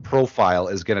profile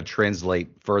is going to translate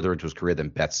further into his career than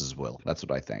Betts's will. That's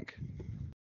what I think.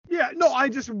 Yeah, no,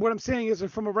 what I'm saying is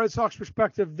that from a Red Sox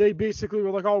perspective, they basically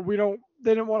were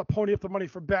they didn't want to pony up the money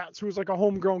for Betts, who was a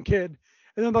homegrown kid.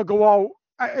 And then they'll go out,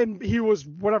 and he was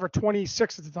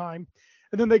 26 at the time.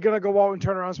 And then they're going to go out and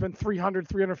turn around and spend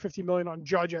 $350 million on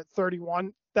Judge at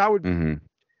 31. That would,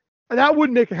 that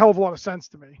wouldn't make a hell of a lot of sense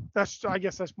to me. I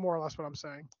guess that's more or less what I'm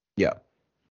saying. Yeah.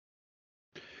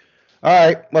 All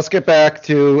right, let's get back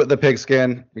to the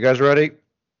pigskin. You guys ready?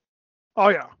 Oh,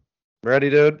 yeah. Ready,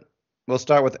 dude? We'll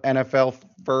start with NFL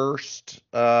first.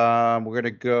 We're going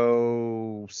to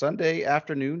go Sunday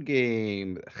afternoon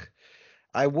game.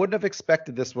 I wouldn't have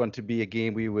expected this one to be a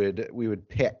game we would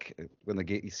pick when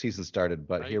the season started,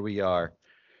 but Here we are.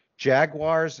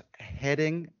 Jaguars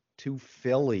heading to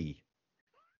Philly.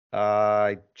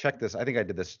 I checked this. I think I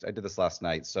did this last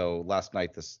night. So last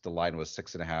night the line was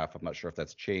 6.5. I'm not sure if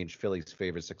that's changed. Philly's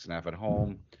favored 6.5 at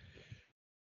home.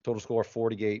 Total score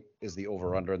 48 is the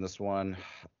over/under in this one.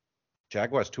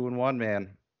 Jaguars 2-1, man.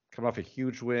 Coming off a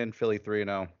huge win. Philly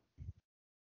 3-0.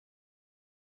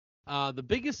 The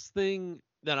biggest thing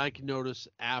that I can notice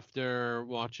after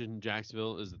watching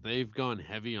Jacksonville is that they've gone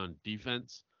heavy on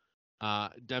defense.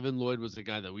 Devin Lloyd was the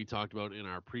guy that we talked about in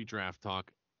our pre-draft talk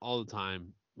all the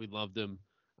time. We loved him.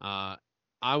 I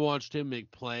watched him make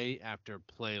play after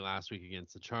play last week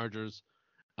against the Chargers.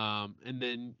 And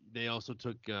then they also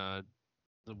took the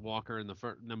Walker in the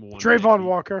number one. Trayvon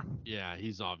Walker. Yeah,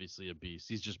 he's obviously a beast.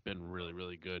 He's just been really,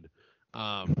 really good.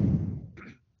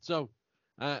 So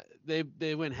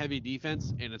they went heavy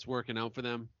defense, and it's working out for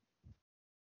them.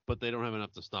 But they don't have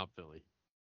enough to stop Philly.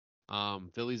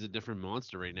 Philly's a different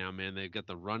monster right now, man. They've got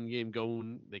the run game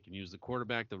going. They can use the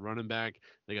quarterback, the running back.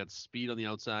 They got speed on the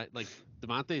outside.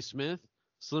 Devontae Smith,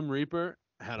 Slim Reaper,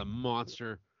 had a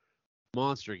monster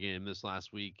game this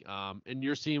last week. And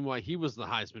you're seeing why he was the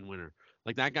Heisman winner.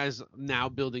 That guy's now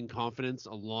building confidence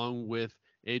along with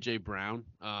A.J. Brown.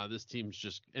 This team's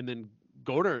just – and then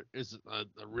Goddard is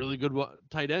a really good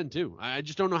tight end too. I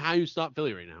just don't know how you stop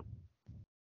Philly right now.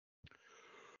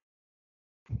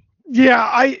 Yeah,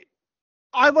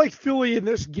 I like Philly in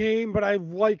this game, but I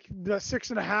like the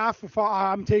 6.5. If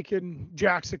I'm taking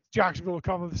Jacksonville to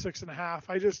cover the 6.5,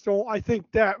 I just don't. I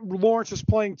think that Lawrence is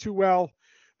playing too well.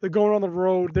 They're going on the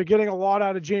road. They're getting a lot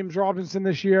out of James Robinson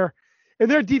this year,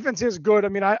 and their defense is good.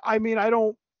 I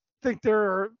don't think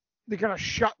they're going to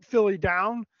shut Philly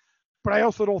down, but I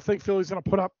also don't think Philly's going to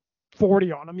put up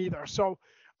 40 on them either. So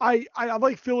I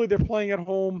like Philly. They're playing at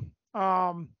home.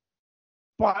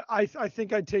 But I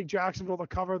think I'd take Jacksonville to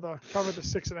cover the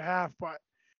 6.5. But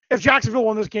if Jacksonville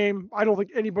won this game, I don't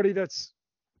think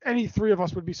any three of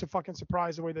us would be so fucking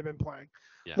surprised the way they've been playing.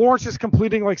 Yeah. Lawrence is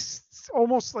completing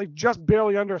almost just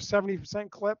barely under a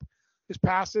 70% clip. his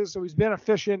passes, so he's been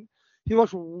efficient. He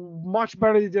looks much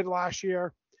better than he did last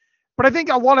year. But I think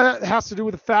a lot of that has to do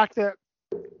with the fact that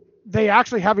they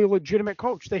actually have a legitimate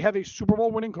coach. They have a Super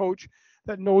Bowl winning coach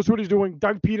that knows what he's doing.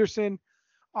 Doug Peterson,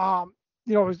 I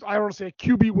don't want to say a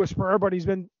QB whisperer, but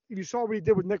you saw what he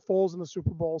did with Nick Foles in the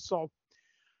Super Bowl. So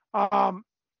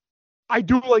I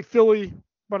do like Philly,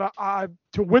 but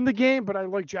to win the game, but I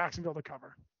like Jacksonville to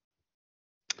cover.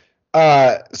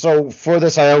 So for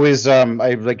this, I always I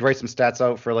like to write some stats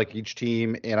out for like each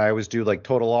team, and I always do like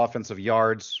total offensive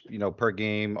yards, per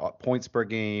game, points per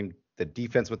game, the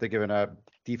defense what they're giving up,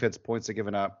 defense points they're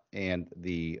giving up, and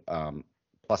the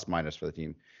plus minus for the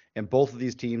team. And both of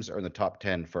these teams are in the top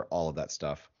 10 for all of that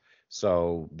stuff.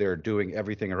 So they're doing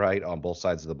everything right on both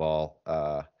sides of the ball.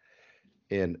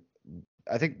 And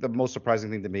I think the most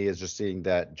surprising thing to me is just seeing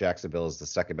that Jacksonville is the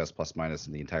second best plus minus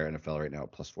in the entire NFL right now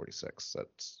at plus 46.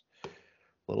 That's a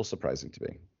little surprising to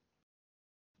me.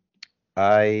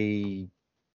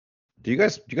 Do you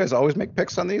guys always make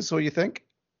picks on these? What do you think?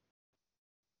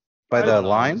 By the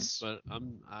lines? But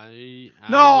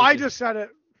I just said it.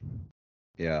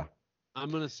 Yeah. I'm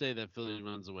gonna say that Philly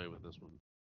runs away with this one.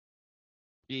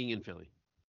 Being in Philly.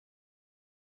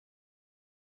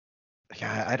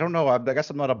 Yeah, I don't know. I guess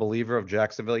I'm not a believer of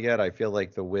Jacksonville yet. I feel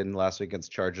like the win last week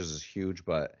against Chargers is huge,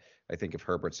 but I think if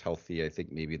Herbert's healthy, I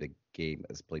think maybe the game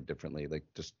is played differently. Like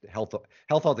just health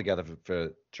altogether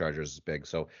for Chargers is big.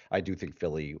 So I do think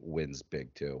Philly wins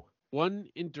big too. One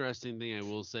interesting thing I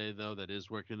will say though that is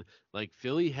working, like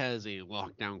Philly has a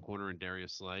lockdown corner in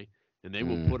Darius Slay, and they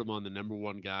will put him on the number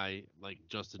one guy like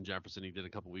Justin Jefferson he did a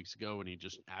couple weeks ago, and he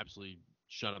just absolutely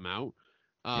shut him out.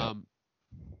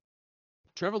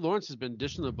 Trevor Lawrence has been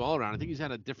dishing the ball around. I think he's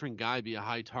had a different guy be a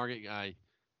high target guy,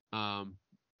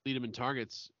 lead him in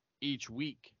targets each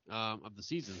week of the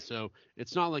season. So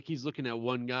it's not like he's looking at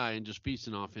one guy and just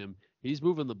feasting off him. He's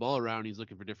moving the ball around. He's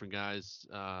looking for different guys.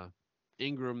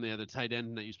 Ingram, the other tight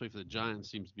end that used to play for the Giants,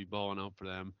 seems to be balling out for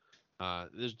them.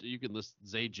 You can list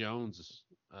Zay Jones,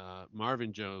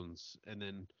 Marvin Jones, and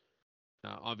then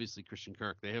obviously Christian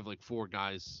Kirk. They have like four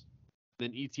guys.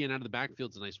 Then ETN out of the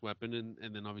backfield's a nice weapon,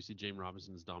 and then obviously James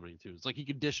Robinson is dominating too. It's like he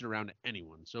could dish it around to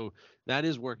anyone. So that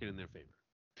is working in their favor.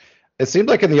 It seemed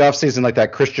like in the offseason, like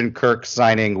that Christian Kirk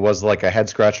signing was like a head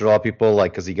scratcher to a lot of people,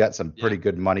 like because he got some pretty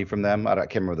good money from them. I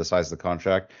can't remember the size of the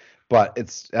contract, but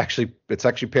it's actually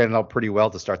panning out pretty well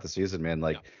to start the season, man.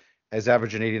 Like he's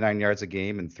averaging 89 yards a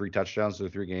game and 3 touchdowns through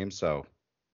 3 games. So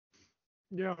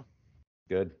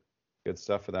good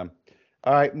stuff for them.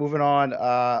 All right, moving on.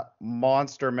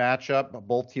 Monster matchup.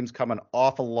 Both teams coming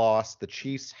off a loss. The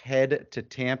Chiefs head to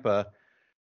Tampa.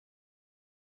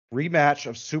 Rematch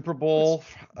of Super Bowl,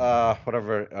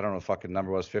 whatever, I don't know, fucking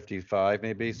number was 55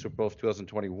 maybe. Super Bowl of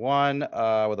 2021,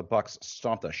 where the Bucks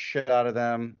stomped the shit out of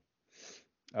them.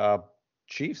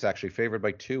 Chiefs actually favored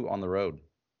by 2 on the road.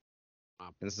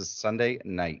 And this is Sunday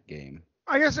night game.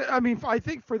 I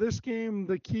think for this game,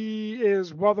 the key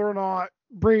is whether or not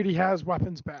Brady has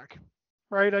weapons back.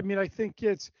 Right? I think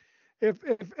it's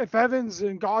if Evans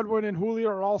and Godwin and Julio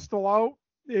are all still out,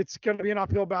 it's going to be an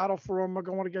uphill battle for him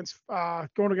going against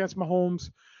Mahomes.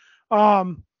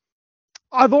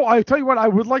 Although I tell you what, I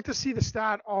would like to see the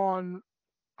stat on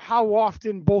how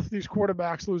often both of these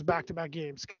quarterbacks lose back-to-back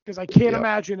games, because I can't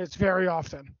imagine it's very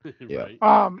often. Right.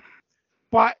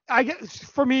 But I guess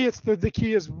for me, it's the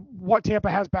key is what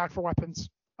Tampa has back for weapons.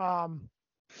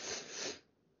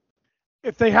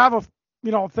 If they have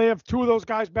if they have 2 of those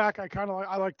guys back,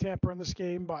 I like Tampa in this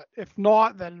game. But if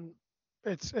not, then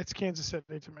it's Kansas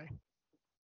City to me.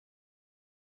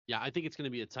 Yeah, I think it's going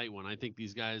to be a tight one. I think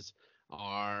these guys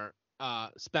are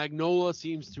Spagnuolo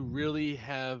seems to really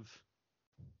have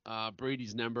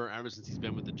Brady's number ever since he's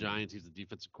been with the Giants. He's the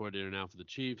defensive coordinator now for the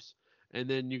Chiefs. And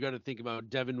then you got to think about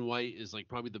Devin White is like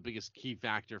probably the biggest key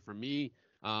factor for me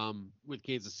with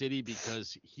Kansas City,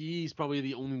 because he's probably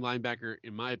the only linebacker,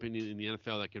 in my opinion, in the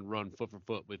NFL that can run foot for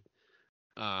foot with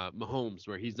Mahomes,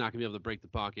 where he's not going to be able to break the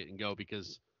pocket and go,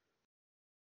 because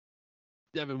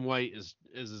Devin White is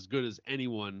as good as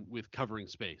anyone with covering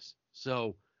space.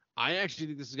 So I actually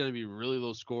think this is going to be really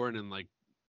low scoring and like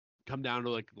come down to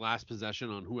like last possession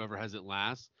on whoever has it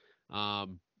last.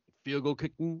 Field goal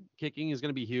kicking is going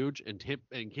to be huge, and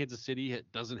Kansas City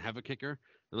doesn't have a kicker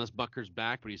unless Butker's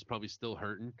back, but he's probably still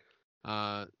hurting.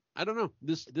 I don't know.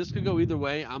 This could go either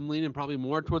way. I'm leaning probably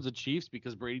more towards the Chiefs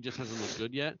because Brady just hasn't looked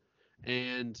good yet.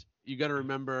 And you got to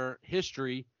remember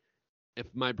history. If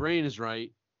my brain is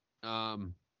right,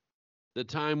 the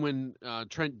time when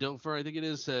Trent Dilfer, I think it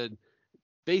is, said,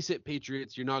 "Face it,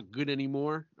 Patriots, you're not good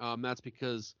anymore." That's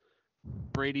because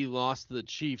Brady lost to the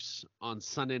Chiefs on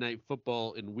Sunday Night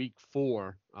Football in Week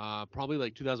 4, probably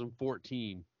like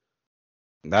 2014.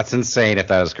 That's insane if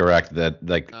that is correct. But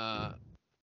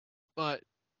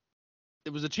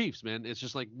it was the Chiefs, man. It's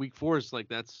just like Week 4 is like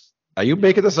that's. Are you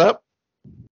making this up?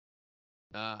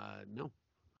 No.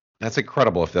 That's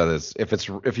incredible if that is.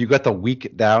 If you got the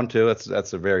week down too,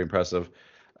 that's a very impressive.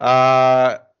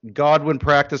 Godwin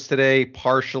practiced today,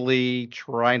 partially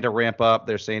trying to ramp up.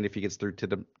 They're saying if he gets through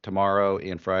to tomorrow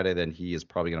and Friday, then he is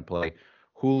probably going to play.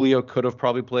 Julio could have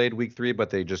probably played week 3, but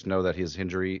they just know that his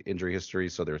injury history,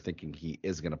 so they're thinking he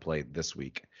is going to play this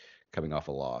week, coming off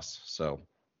a loss. So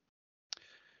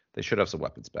they should have some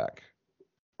weapons back.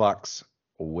 Bucks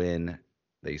win.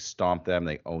 They stomp them.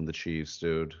 They own the Chiefs,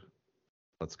 dude.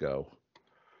 Let's go.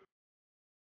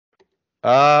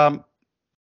 All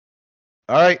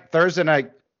right, Thursday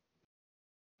night.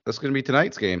 That's going to be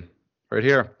tonight's game right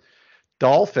here.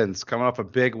 Dolphins coming off a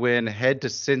big win, head to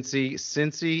Cincy.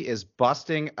 Cincy is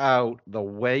busting out the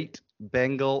white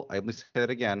Bengal. Let me say it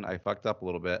again. I fucked up a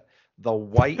little bit. The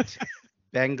white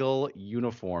Bengal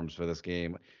uniforms for this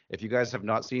game. If you guys have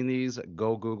not seen these,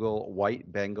 go Google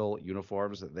white Bengal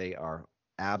uniforms. They are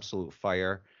absolute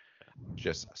fire.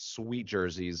 Just sweet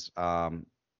jerseys.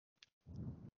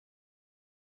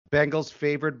 Bengals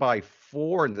favored by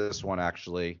 4 in this one,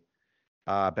 actually.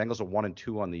 Bengals are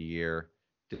 1-2 on the year.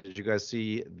 Did you guys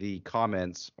see the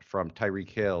comments from Tyreek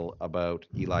Hill about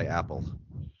Eli Apple?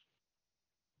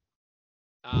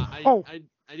 I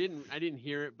didn't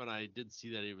hear it, but I did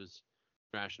see that he was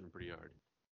crashing pretty hard.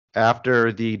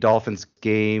 After the Dolphins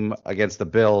game against the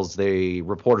Bills, the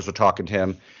reporters were talking to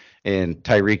him, and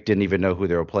Tyreek didn't even know who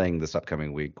they were playing this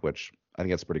upcoming week, which I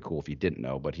think that's pretty cool if he didn't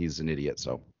know, but he's an idiot,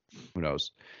 so who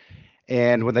knows.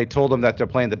 And when they told him that they're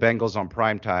playing the Bengals on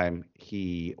primetime,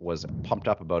 he was pumped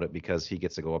up about it because he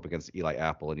gets to go up against Eli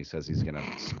Apple, and he says he's going to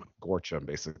scorch him,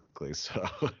 basically. So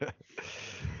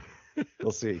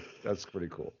we'll see. That's pretty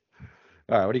cool.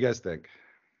 All right, what do you guys think?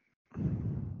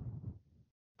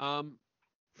 Hold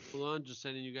on, just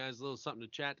sending you guys a little something to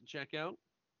check out.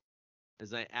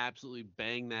 As I absolutely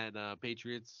bang that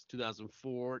Patriots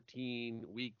 2014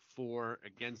 Week 4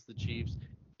 against the Chiefs.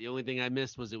 The only thing I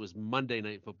missed was it was Monday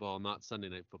Night Football, not Sunday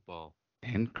Night Football.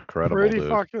 Incredible, Pretty dude.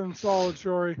 fucking solid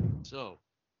story. So,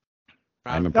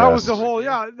 I'm impressed. That was the whole,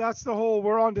 that's the whole,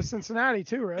 we're on to Cincinnati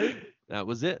too, right? That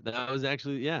was it. That was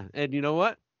actually, yeah. And you know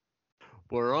what?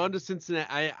 We're on to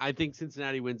Cincinnati. I think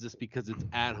Cincinnati wins this because it's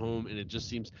at home, and it just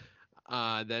seems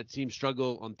that team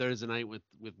struggle on Thursday night with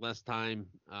less time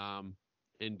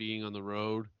and being on the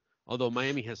road. Although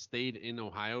Miami has stayed in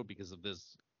Ohio because of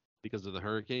the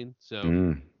hurricane.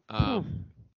 So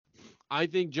I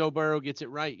think Joe Burrow gets it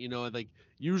right. You know, like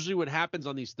usually what happens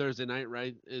on these Thursday night,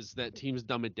 right, is that teams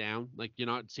dumb it down. Like you're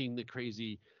not seeing the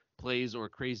crazy plays or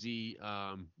crazy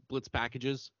blitz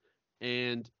packages.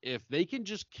 And if they can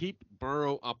just keep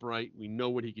Burrow upright, we know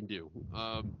what he can do.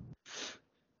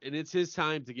 And it's his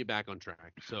time to get back on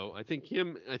track. So I think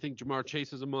Jamar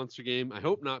Chase is a monster game. I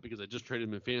hope not because I just traded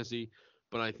him in fantasy.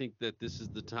 But I think that this is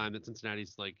the time that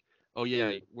Cincinnati's like, oh,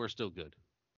 yeah, we're still good.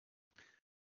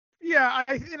 Yeah,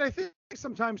 I think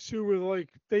sometimes, too, with like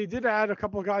they did add a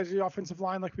couple of guys to the offensive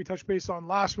line like we touched base on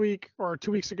last week or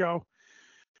 2 weeks ago.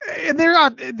 And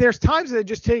there's times that it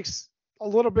just takes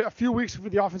a few weeks for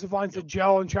the offensive lines to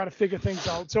gel and try to figure things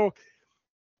out. So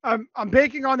I'm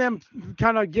banking on them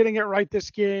kind of getting it right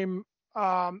this game.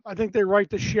 I think they right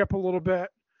the ship a little bit.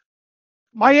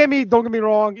 Miami, don't get me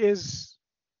wrong, is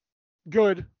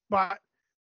good, but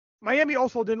Miami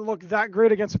also didn't look that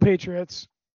great against the Patriots.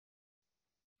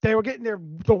 They were getting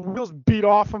the wheels beat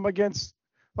off them against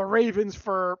the Ravens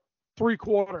for 3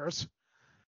 quarters.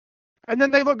 And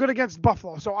then they look good against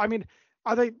Buffalo. So, I mean,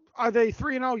 are they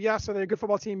 3-0? Yes. Are they a good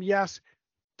football team? Yes.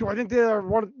 Do I think they're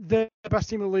one of the best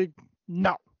team in the league?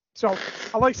 No. So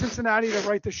I like Cincinnati to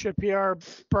right the ship here.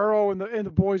 Burrow and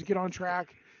the boys get on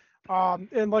track.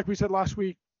 And like we said last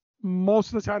week, most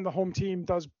of the time the home team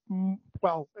does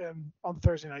well on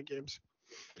Thursday night games.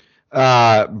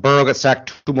 Burrow got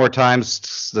sacked 2 more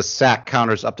times. The sack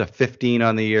counters up to 15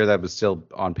 on the year. That was still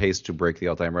on pace to break the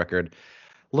all-time record.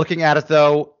 Looking at it,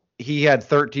 though, he had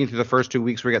 13 through the first 2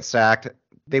 weeks where he got sacked.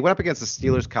 They went up against the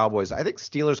Steelers-Cowboys. I think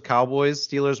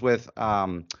Steelers with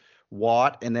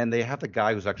Watt, and then they have the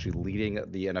guy who's actually leading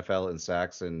the NFL in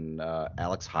sacks, and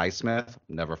Alex Highsmith.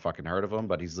 Never fucking heard of him,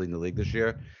 but he's leading the league this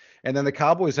year. And then the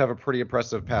Cowboys have a pretty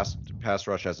impressive pass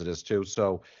rush as it is too.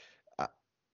 So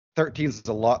 13 is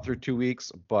a lot through 2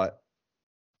 weeks, but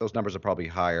those numbers are probably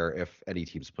higher if any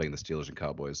team's playing the Steelers and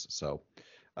Cowboys. So,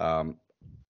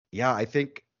 I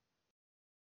think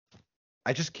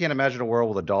I just can't imagine a world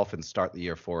where the Dolphins start the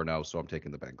year 4-0, so I'm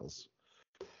taking the Bengals.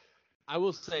 I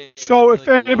will say. So if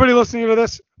anybody listening to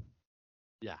this,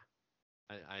 yeah,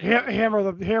 hammer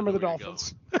the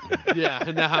Dolphins. Yeah,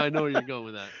 now I know where you're going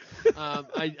with that.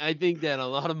 I think that a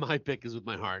lot of my pick is with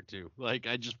my heart too. Like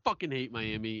I just fucking hate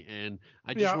Miami, and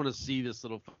I just want to see this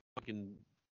little fucking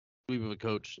weave of a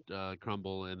coach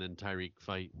crumble, and then Tyreek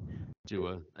fight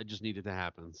Tua. I just need it to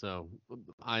happen. So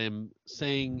I am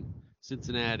saying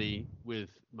Cincinnati with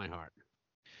my heart.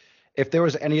 If there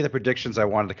was any of the predictions I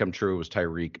wanted to come true, it was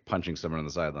Tyreek punching someone on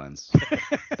the sidelines.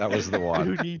 That was the one.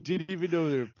 Dude, he didn't even know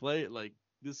they were playing. Like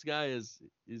this guy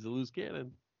he's a loose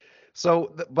cannon.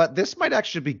 So, but this might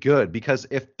actually be good because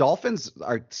if Dolphins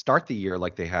start the year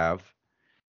like they have,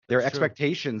 their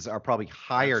expectations are probably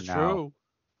higher now. True.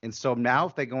 And so now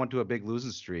if they go into a big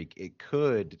losing streak, it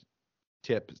could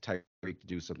tip Tyreek to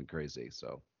do something crazy.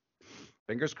 So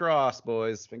fingers crossed,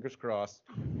 boys. Fingers crossed.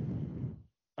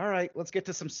 All right, let's get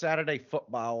to some Saturday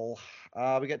football.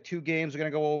 We got 2 games we're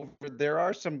going to go over. There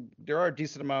are a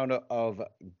decent amount of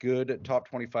good top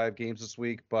 25 games this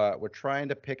week, but we're trying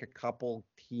to pick a couple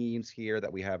teams here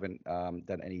that we haven't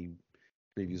done any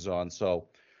previews on. So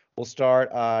we'll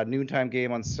start noontime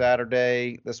game on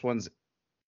Saturday. This one's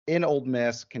in Ole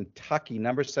Miss, Kentucky.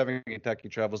 Number 7 Kentucky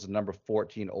travels to number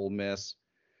 14 Ole Miss.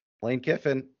 Lane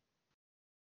Kiffin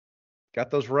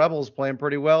got those Rebels playing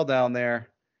pretty well down there.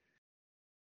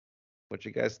 What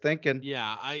you guys thinking?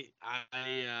 Yeah,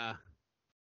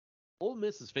 Ole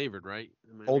Miss is favored, right?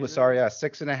 Ole Miss, sorry, yeah,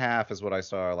 6.5 is what I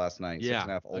saw last night. Yeah,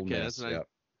 6.5 Ole Miss. That's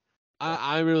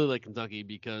I really like Kentucky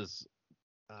because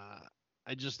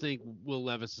I just think Will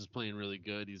Levis is playing really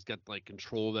good. He's got like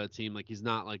control of that team. Like he's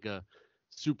not like a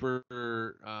super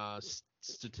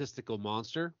statistical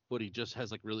monster, but he just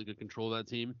has like really good control of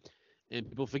that team. And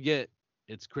people forget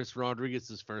it's Chris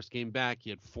Rodriguez's first game back. He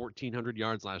had 1,400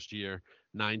 yards last year,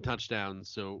 9 touchdowns.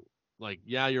 So, like,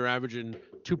 yeah, you're averaging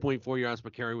 2.4 yards per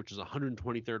carry, which is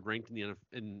 123rd ranked in the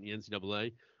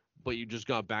NCAA. But you just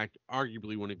got back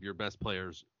arguably one of your best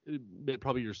players,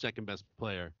 probably your second best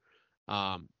player,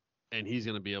 and he's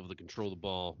going to be able to control the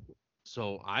ball.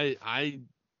 So I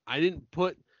didn't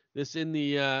put this in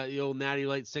the old Natty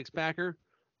Light 6-packer,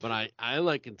 but I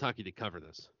like Kentucky to cover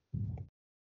this.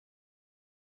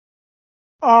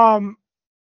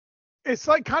 It's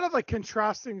like kind of like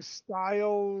contrasting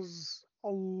styles a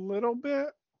little bit,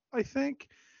 I think.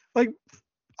 Like,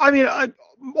 I mean,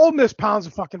 Ole Miss pounds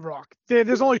a fucking rock.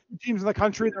 There's only 2 teams in the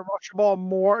country that rush the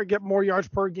ball get more yards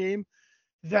per game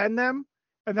than them,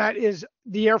 and that is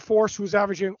the Air Force, who's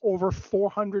averaging over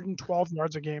 412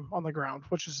 yards a game on the ground,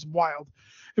 which is wild,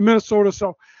 in Minnesota.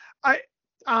 So, I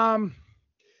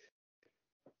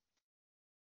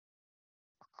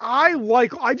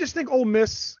just think Ole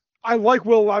Miss. I like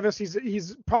Will Levis.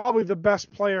 He's probably the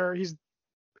best player. He's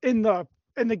in the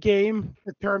game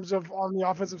in terms of on the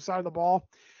offensive side of the ball.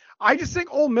 I just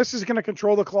think Ole Miss is going to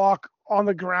control the clock on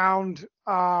the ground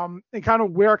and kind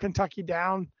of wear Kentucky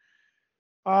down.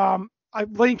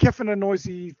 Lane Kiffin annoys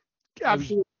the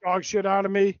absolute dog shit out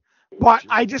of me, but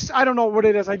I don't know what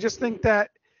it is. I just think I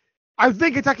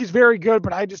think Kentucky's very good,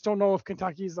 but I just don't know if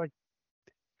Kentucky's like.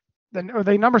 Then are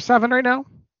they number 7 right now?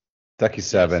 Kentucky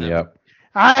 7, yep.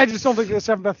 I just don't think they're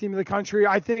the 7th best team in the country.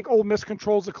 I think Ole Miss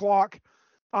controls the clock.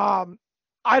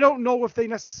 I don't know if they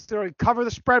necessarily cover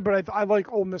the spread, but I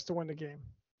like Ole Miss to win the game.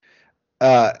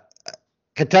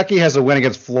 Kentucky has a win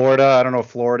against Florida. I don't know if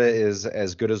Florida is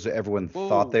as good as everyone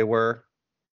thought they were.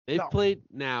 They've played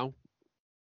now.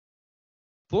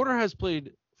 Florida has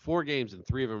played 4 games, and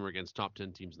 3 of them are against top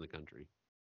 10 teams in the country.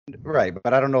 Right,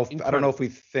 but I don't know if we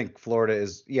think Florida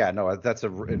is. Yeah, no, that's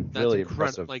really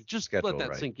impressive. Like, just schedule, let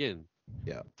that sink in.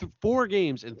 Yeah. 4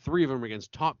 games, and 3 of them are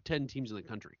against top 10 teams in the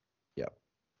country. Yeah.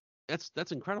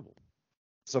 That's incredible.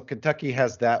 So Kentucky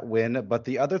has that win, but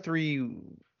the other 3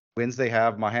 wins they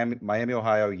have: Miami,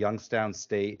 Ohio, Youngstown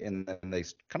State, and then they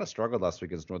kind of struggled last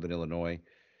week against Northern Illinois.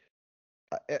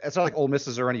 It's not like Ole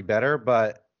Miss are any better,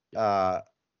 but I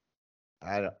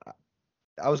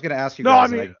was going to ask you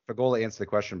guys. Fagola answered the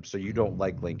question. So you don't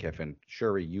like Lane Kiffin?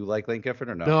 Shuri, you like Lane Kiffin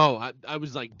or no? No, I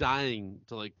was like dying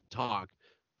to like talk.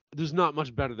 There's not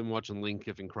much better than watching Lane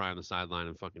Kiffin cry on the sideline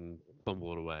and fucking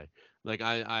fumble it away. Like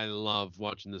I love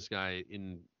watching this guy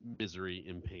in misery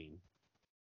and pain.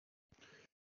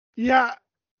 Yeah,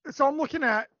 so I'm looking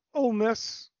at Ole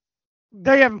Miss.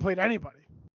 They haven't played anybody.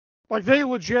 Like they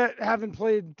legit haven't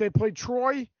played. They played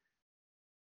Troy,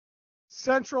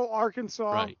 Central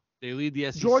Arkansas. Right. They lead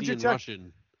the SEC Georgia in Tech.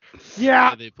 rushing.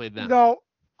 Yeah. They played them. No,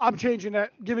 I'm changing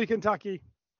it. Give me Kentucky.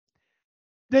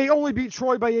 They only beat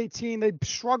Troy by 18. They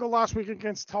struggled last week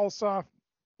against Tulsa.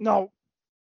 No.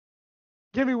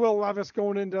 Give me Will Levis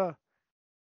going into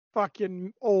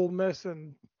fucking Ole Miss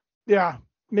and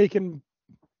making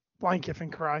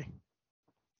Blankiffin cry.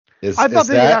 I thought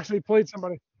they had actually played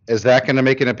somebody. Is that going to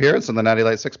make an appearance on the Natty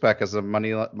Light Six Pack as a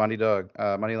money line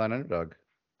underdog?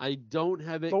 I don't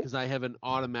have it because I have an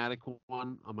automatic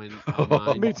one on my.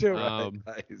 Me too.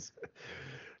 Nice.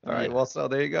 All right. Well, so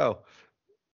there you go.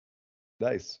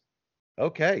 Nice.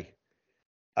 Okay.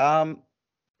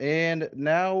 And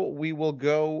now we will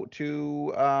go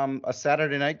to a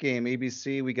Saturday night game.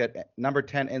 ABC. We got number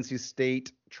 10 NC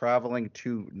State traveling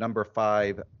to number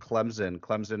 5 Clemson.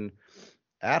 Clemson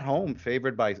at home,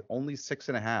 favored by only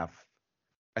 6.5.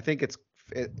 I think it's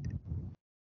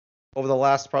over the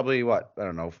last probably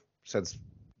since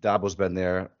Dabo's been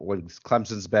there. When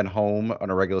Clemson's been home on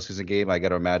a regular season game, I got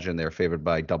to imagine they're favored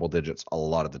by double digits a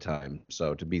lot of the time.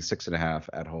 So to be 6.5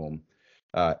 at home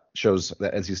shows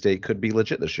that NC State could be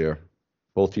legit this year.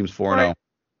 Both teams 4-0.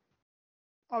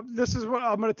 This is what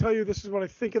I'm going to tell you. This is what I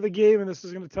think of the game, and this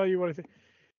is going to tell you what I think.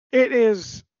 It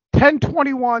is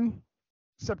 10/21,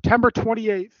 September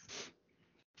 28th,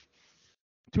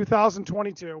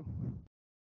 2022.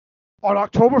 On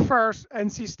October 1st,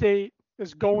 NC State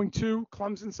is going to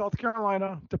Clemson, South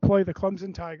Carolina to play the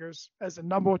Clemson Tigers as the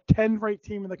number 10 ranked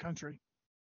team in the country.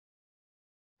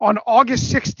 On October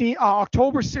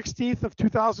 16th of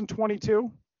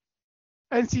 2022,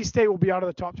 NC State will be out of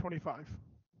the top 25.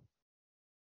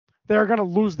 They're going to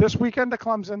lose this weekend to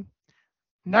Clemson,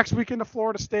 next weekend to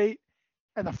Florida State,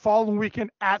 and the following weekend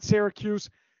at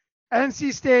Syracuse.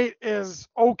 NC State is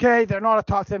okay. They're not a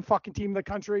top 10 fucking team in the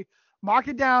country. Mark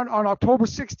it down on October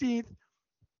 16th.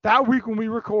 That week when we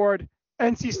record,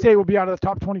 NC State will be out of the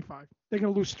top 25. They're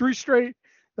going to lose 3 straight.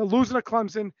 They're losing to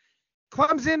Clemson.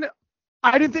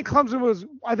 I didn't think Clemson was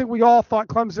 – I think we all thought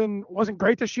Clemson wasn't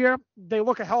great this year. They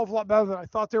look a hell of a lot better than I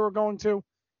thought they were going to.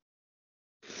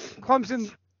 Clemson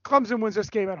wins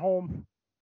this game at home.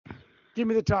 Give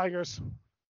me the Tigers.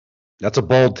 That's a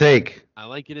bold take. I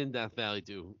like it in Death Valley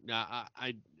too.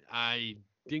 I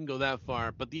didn't go that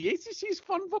far, but the ACC is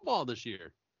fun football this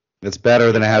year. It's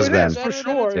better than it has been. For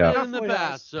sure. Yeah. In the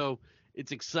past, so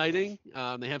it's exciting.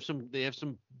 They have some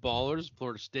ballers: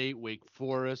 Florida State, Wake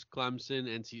Forest, Clemson,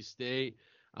 NC State,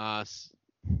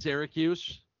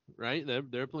 Syracuse. Right?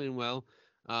 They're playing well.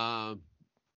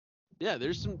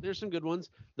 There's some good ones.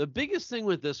 The biggest thing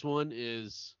with this one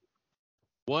is,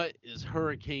 what is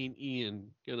Hurricane Ian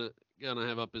gonna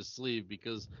have up his sleeve?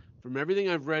 Because from everything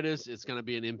I've read, it's gonna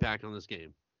be an impact on this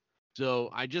game.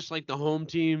 So I just like the home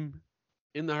team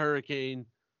in the Hurricane.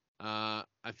 I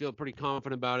feel pretty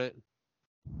confident about it.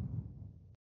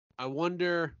 I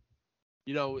wonder,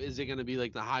 is it gonna be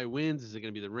like the high winds? Is it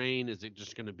gonna be the rain? Is it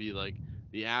just gonna be like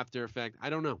the after effect? I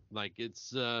don't know. Like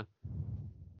it's. The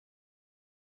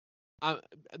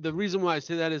reason why I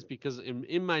say that is because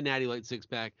in my Natty Light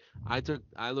 6-pack,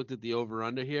 I looked at the over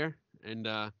under here, and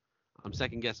I'm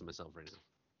second guessing myself right now.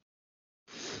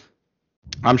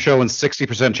 I'm showing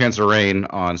 60% chance of rain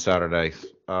on Saturday.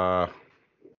 The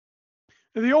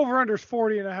over under is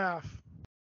 40.5.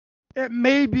 It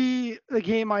may be the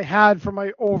game I had for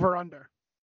my over under.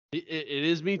 It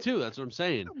is me too. That's what I'm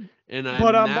saying. And I'm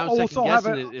now also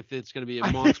second guessing if it's going to be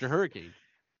a monster hurricane.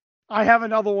 I have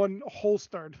another one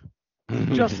holstered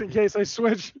just in case I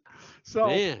switch. So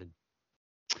man,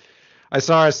 I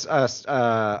saw a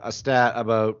stat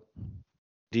about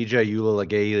DJ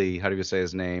Uiagalelei. How do you say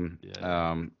his name?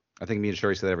 Yeah. I think me and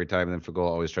Sherry say that every time, and then Fagol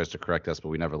always tries to correct us, but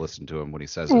we never listen to him when he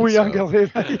says it.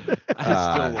 Uiagalelei.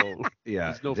 I still won't.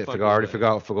 Yeah, no I already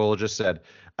forgot what Fagol just said.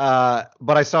 But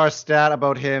I saw a stat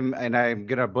about him, and I'm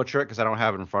going to butcher it because I don't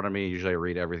have it in front of me. Usually I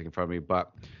read everything in front of me.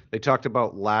 But they talked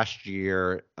about last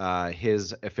year,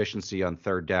 his efficiency on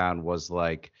third down was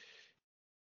like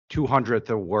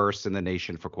 200th or worse in the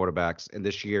nation for quarterbacks. And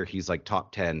this year, he's like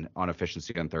top 10 on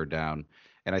efficiency on third down.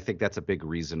 And I think that's a big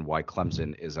reason why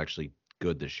Clemson is actually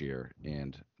good this year,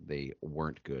 and they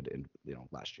weren't good in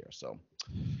last year. So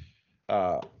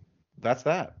that's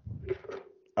that.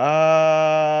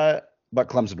 But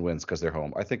Clemson wins because they're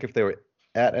home. I think if they were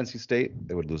at NC State,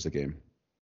 they would lose the game.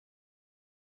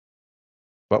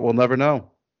 But we'll never know,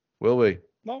 will we?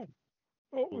 No.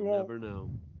 Oh, we'll never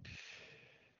know.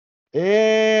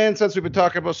 And since we've been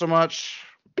talking about so much,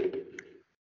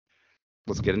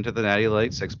 let's get into the Natty Light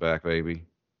 6-pack, baby.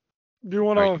 Do you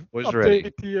want to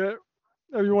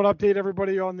update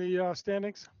everybody on the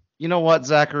standings? You know what,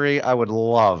 Zachary? I would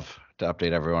love to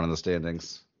update everyone on the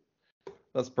standings.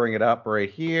 Let's bring it up right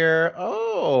here.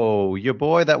 Oh, your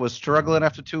boy that was struggling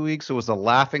after 2 weeks, who was the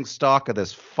laughing stock of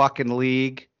this fucking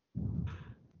league.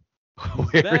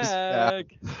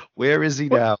 Where is he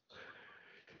now?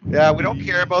 Yeah, we don't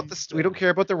care about we don't care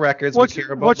about the records. What's we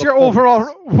care about what's the your points.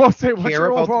 overall what's your Care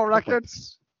about the overall record?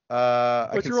 points. I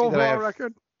What's can your see that I overall have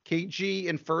record? KG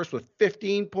in first with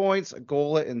 15 points,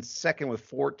 Gola in second with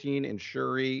 14, and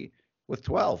Shuri with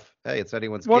 12. Hey, it's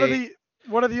anyone's game.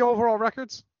 What are the overall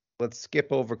records? Let's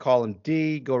skip over column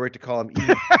D, go right to column E.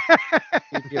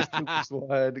 He has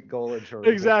 2+1, Gola and Shuri.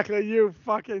 Exactly, you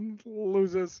fucking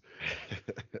losers.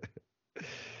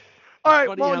 All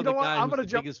right, well, you know what? I'm gonna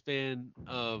jump. Biggest fan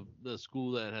of the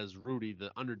school that has Rudy,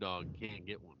 the underdog, can't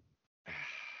get one.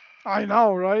 I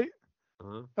know, right?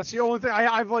 Uh-huh. That's the only thing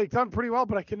I've like done pretty well,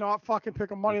 but I cannot fucking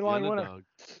pick a money line winner.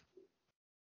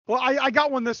 Well, I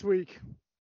got one this week,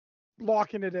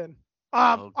 locking it in.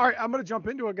 All right, I'm gonna jump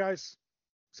into it, guys.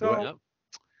 So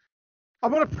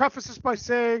I'm gonna preface this by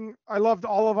saying I love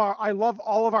all of our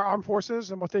armed forces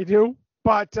and what they do,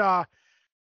 but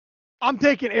I'm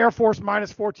taking Air Force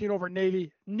 -14 over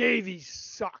Navy. Navy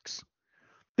sucks.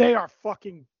 They are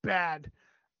fucking bad.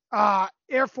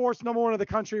 Air Force, #1 in the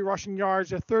country, rushing yards.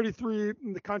 They're 33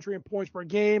 in the country in points per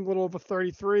game, a little over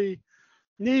 33.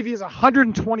 Navy is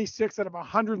 126 out of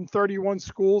 131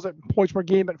 schools at points per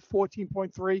game at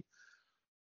 14.3.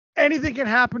 Anything can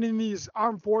happen in these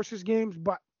armed forces games,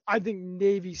 but I think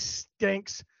Navy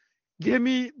stinks. Give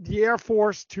me the Air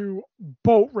Force to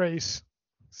boat race.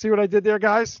 See what I did there,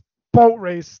 guys? Boat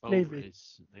race, Navy.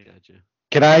 Race. I got you.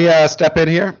 Can I step in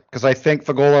here? Because I think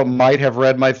Fagola might have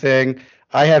read my thing.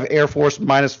 I have Air Force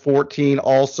 -14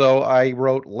 also. I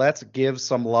wrote, let's give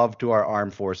some love to our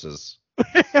armed forces.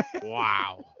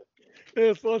 Wow.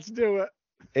 Yes, let's do it.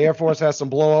 Air Force has some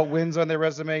blowout wins on their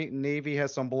resume. Navy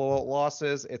has some blowout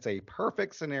losses. It's a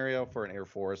perfect scenario for an Air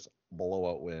Force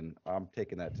blowout win. I'm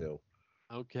taking that too.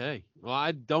 Okay. Well,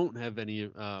 I don't have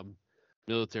any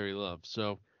military love,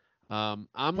 so I'm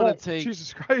gonna take.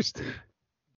 Jesus Christ.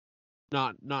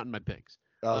 Not in my picks.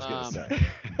 I was gonna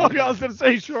say. Okay, I was gonna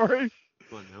say, sorry.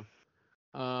 Come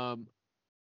on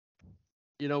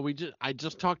now. I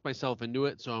just talked myself into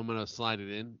it, so I'm gonna slide it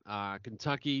in.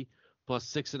 Kentucky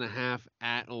 +6.5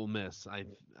 at Ole Miss.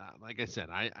 Like I said,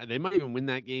 they might even win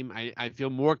that game. I feel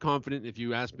more confident if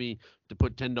you ask me to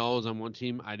put $10 on one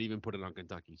team, I'd even put it on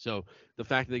Kentucky. So the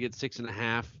fact that they get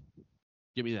 6.5,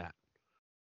 give me that.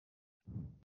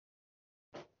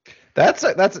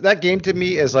 That game to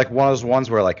me is like one of those ones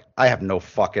where like I have no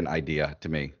fucking idea to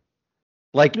me.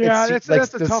 Like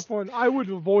that's a tough one. I would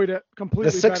avoid it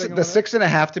completely. The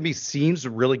 6.5 to me seems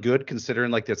really good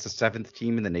considering like it's the 7th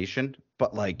team in the nation,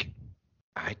 but like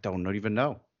I don't even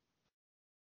know.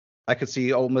 I could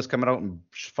see Ole Miss coming out and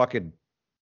fucking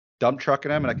dump trucking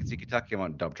them, and I could see Kentucky coming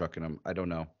out and dump trucking them. I don't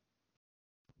know.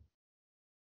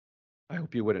 I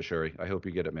hope you win it, Shuri. I hope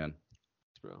you get it, man.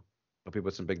 Bro. Hope you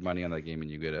put some big money on that game and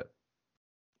you get it.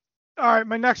 All right,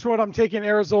 my next one, I'm taking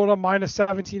Arizona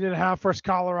 -17.5 versus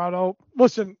Colorado.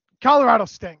 Listen, Colorado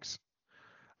stinks.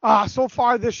 So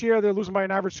far this year, they're losing by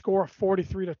an average score of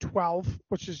 43-12,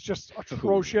 which is just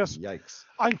atrocious. Ooh, yikes!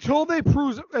 Until they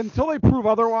prove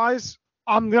otherwise,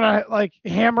 I'm gonna like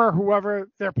hammer whoever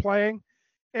they're playing.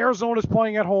 Arizona's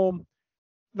playing at home.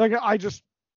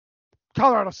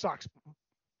 Colorado sucks.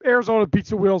 Arizona beats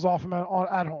the wheels off them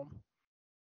at home.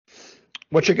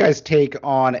 What's your guys' take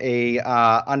on a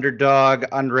underdog,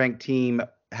 unranked team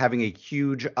having a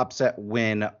huge upset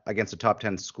win against a top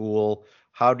 10 school?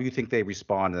 How do you think they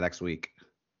respond the next week?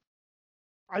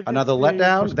 Another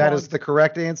letdown? That is the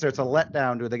correct answer. It's a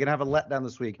letdown. Dude. They're going to have a letdown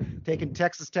this week. Taking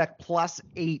Texas Tech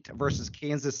 +8 versus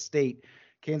Kansas State.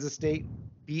 Kansas State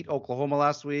beat Oklahoma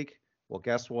last week. Well,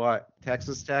 guess what?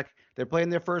 Texas Tech, they're playing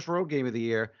their first road game of the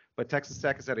year, but Texas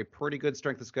Tech has had a pretty good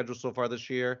strength of schedule so far this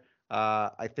year.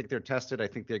 I think they're tested. I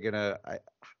think they're going to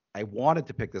I wanted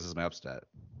to pick this as my upset.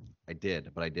 I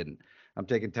did, but I didn't. I'm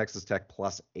taking Texas Tech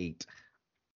 +8.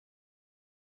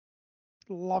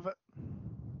 Love it.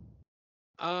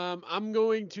 I'm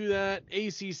going to that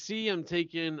ACC. I'm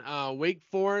taking Wake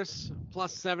Forest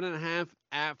 +7.5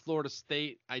 at Florida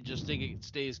State. I just think it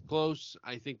stays close.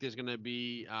 I think there's going to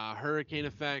be hurricane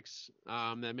effects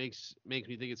that makes me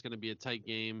think it's going to be a tight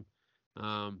game.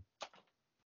 I'm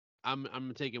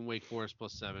taking Wake Forest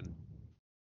 +7.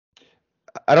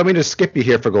 I don't mean to skip you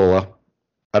here, Fagola.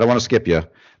 I don't want to skip you,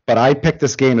 but I picked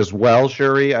this game as well,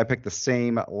 Shuri. I picked the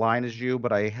same line as you,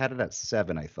 but I had it at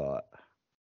 7. I thought.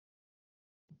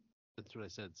 That's what I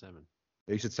said, 7.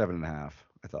 You said 7.5.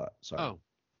 I thought. Sorry. Oh,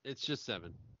 it's just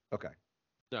 7. Okay.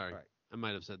 Sorry, right. I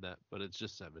might have said that, but it's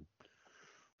just 7.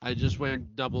 I just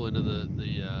went double into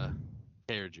the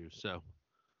hair juice, so.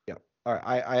 Yeah. All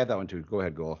right. I had that one too. Go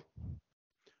ahead, Gola.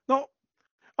 No.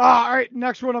 All right.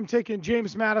 Next one, I'm taking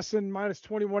James Madison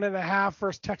 -21.5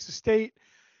 versus Texas State.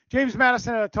 James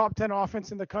Madison had a top 10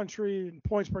 offense in the country in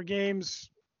points per game,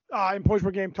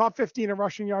 top 15 in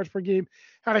rushing yards per game.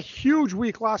 Had a huge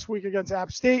week last week against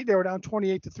App State. They were down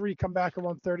 28-3, come back and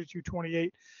won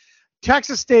 32-28.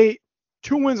 Texas State,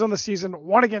 2 wins on the season,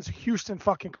 one against Houston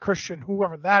fucking Christian,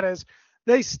 whoever that is.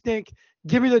 They stink.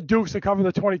 Give me the Dukes to cover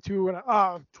the 21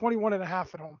 and a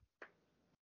half at home.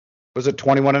 Was it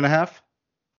 21 and a half?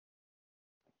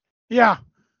 Yeah.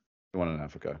 21 and a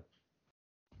half, okay.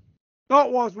 No,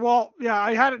 it was. Well, yeah,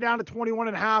 I had it down to 21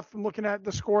 and a half. I'm looking at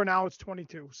the score now. It's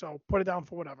 22. So put it down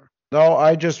for whatever. No,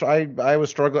 I was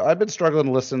struggling. I've been struggling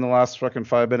to listen the last fucking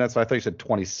 5 minutes. I thought you said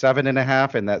 27 and a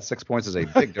half, and that 6 points is a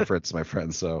big difference, my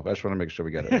friend. So I just want to make sure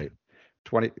we get it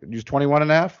right. Use 21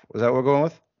 and a half? Was that what we're going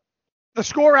with? The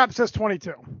score app says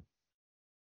 22.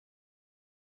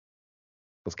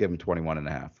 Let's give him 21 and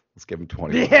a half. Let's give him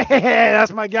 21. Yeah,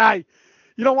 that's my guy.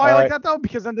 You know why I like that, though?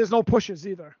 Because then there's no pushes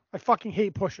either. I fucking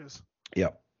hate pushes.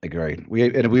 Yep, agreed.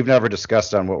 We've never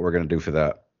discussed on what we're going to do for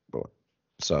that.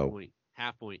 So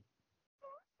half point.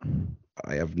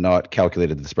 I have not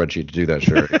calculated the spreadsheet to do that,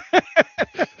 sure.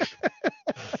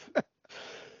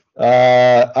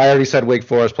 I already said Wake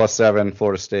Forest +7,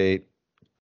 Florida State.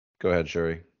 Go ahead,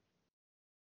 Shuri.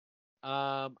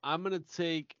 I'm going to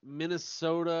take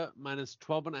Minnesota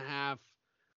 -12.5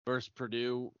 versus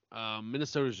Purdue.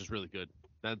 Minnesota is just really good.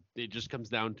 That it just comes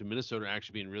down to Minnesota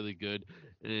actually being really good,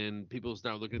 and people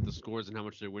start looking at the scores and how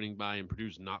much they're winning by, and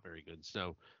Purdue's not very good.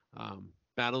 So,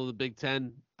 battle of the Big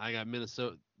Ten. I got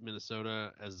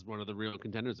Minnesota as one of the real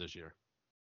contenders this year.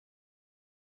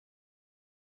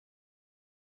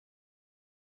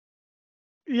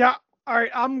 Yeah. All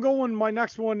right. My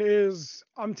next one is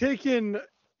I'm taking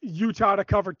Utah to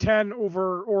cover 10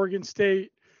 over Oregon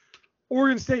State.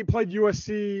 Oregon State played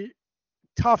USC.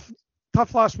 Tough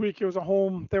last week. It was at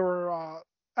home. They were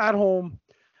at home.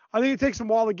 I think it takes them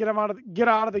a while to get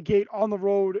out of the gate on the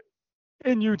road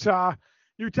in Utah.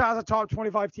 Utah's a top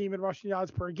 25 team in rushing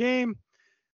yards per game,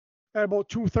 at about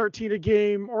 213 a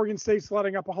game. Oregon State's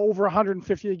letting up over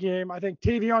 150 a game. I think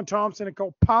Tavion Thompson and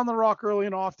go pound the rock early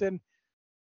and often.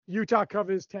 Utah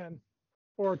covers 10,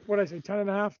 or what did I say? 10 and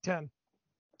a half. 10.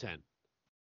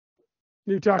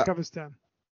 Utah covers 10.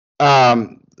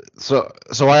 So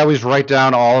I always write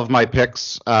down all of my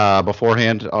picks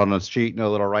beforehand on a sheet, a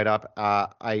little write up.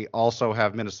 I also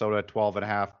have Minnesota at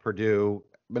 12.5. Purdue.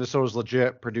 Minnesota's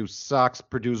legit. Purdue sucks.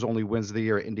 Purdue's only wins of the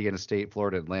year: Indiana State,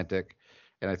 Florida Atlantic,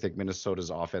 and I think Minnesota's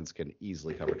offense can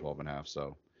easily cover 12.5.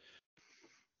 So,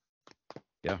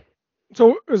 yeah.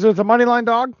 So is it the money line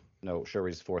dog? No,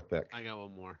 Shuri's fourth pick. I got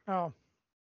one more. Oh.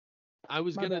 I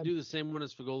was going to do the same one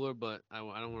as Fagola, but I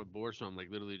don't want to bore, so I'm like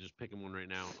literally just picking one right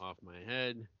now off my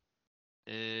head.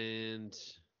 And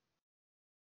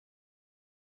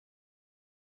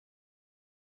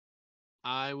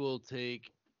I will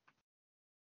take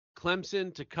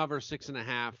Clemson to cover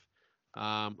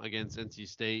 6.5 against NC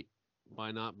State.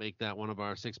 Why not make that one of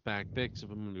our 6-pack picks if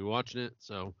I'm going to be watching it?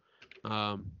 So,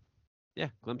 yeah,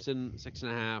 Clemson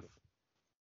 6.5.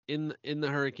 In the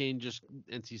Hurricane, just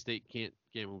NC State can't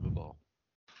move the ball.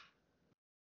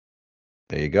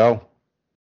 There you go.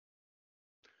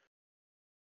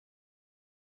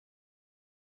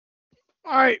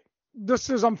 All right,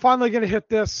 I'm finally gonna hit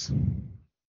this.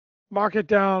 Mark it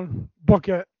down, book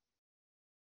it.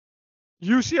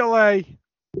 UCLA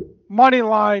money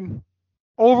line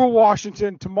over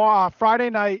Washington tomorrow, Friday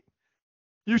night.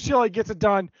 UCLA gets it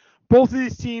done. Both of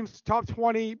these teams, top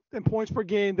 20 in points per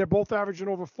game. They're both averaging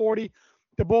over 40.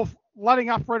 They're both letting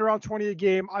up right around 20 a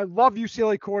game. I love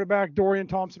UCLA quarterback Dorian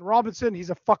Thompson-Robinson.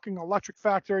 He's a fucking electric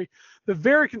factory. The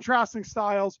very contrasting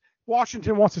styles.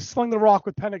 Washington wants to sling the rock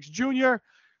with Penix Jr.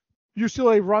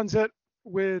 UCLA runs it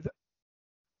with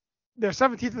their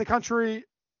 17th in the country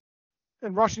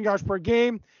in rushing yards per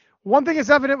game. One thing is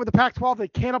evident with the Pac-12, they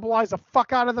cannibalize the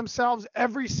fuck out of themselves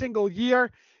every single year.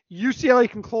 UCLA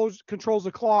controls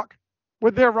the clock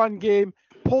with their run game,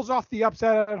 pulls off the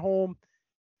upset at home.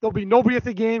 There'll be nobody at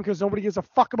the game because nobody gives a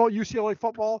fuck about UCLA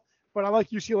football. But I like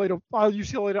UCLA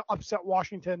to upset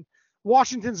Washington.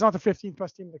 Washington's not the 15th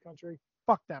best team in the country.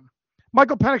 Fuck them.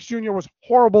 Michael Penix Jr. was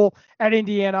horrible at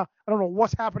Indiana. I don't know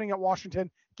what's happening at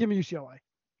Washington. Give me UCLA.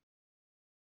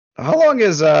 How long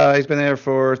is he's been there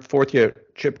for 4th year?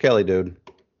 Chip Kelly, dude.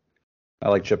 I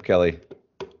like Chip Kelly.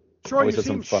 Sure, you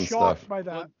seem shocked by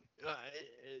that.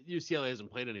 UCLA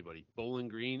hasn't played anybody. Bowling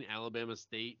Green, Alabama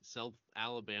State, South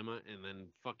Alabama, and then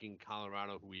fucking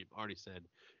Colorado, who we've already said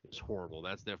is horrible.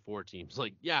 That's their 4 teams.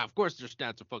 Like, yeah, of course their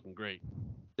stats are fucking great.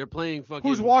 They're playing fucking.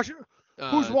 Who's Washington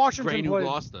Gray played?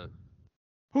 Gloucester.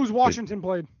 Who's Washington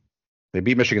played? They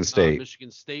beat Michigan State.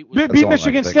 Michigan State beat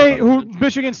Michigan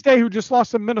State, who just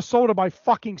lost to Minnesota by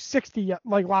fucking 60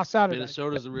 like last Saturday.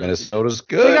 Minnesota's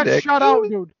good.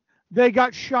 They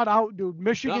got shut out, dude.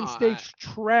 Michigan State's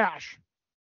trash.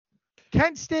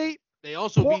 Kent State. They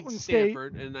also Portland beat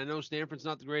Stanford, and I know Stanford's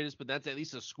not the greatest, but that's at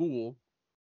least a school.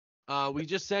 We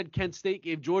just said Kent State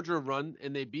gave Georgia a run,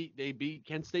 and they beat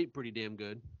Kent State pretty damn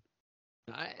good.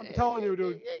 I'm telling you,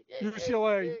 dude.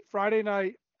 UCLA Friday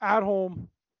night at home.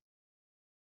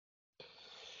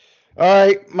 All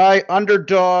right, my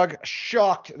underdog,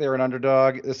 shocked they're an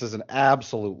underdog. This is an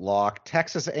absolute lock.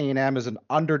 Texas A&M is an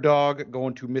underdog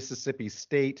going to Mississippi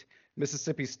State.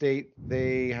 Mississippi State,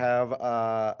 they have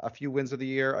a few wins of the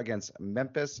year against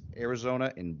Memphis,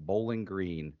 Arizona, and Bowling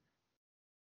Green.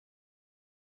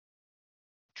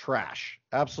 Trash,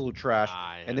 absolute trash.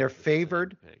 And they're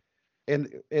favored. And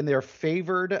they're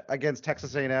favored against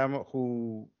Texas A&M,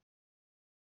 who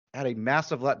had a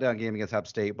massive letdown game against App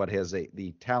State, but has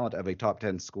the talent of a top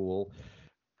 10 school.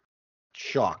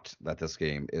 Shocked that this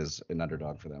game is an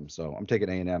underdog for them. So I'm taking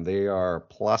A&M. They are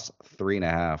plus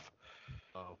 3.5.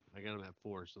 Oh, I got them at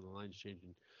 4, so the line's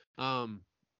changing.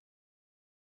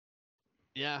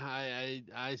 Yeah,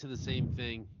 I said the same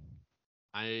thing.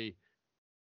 I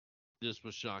just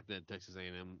was shocked that Texas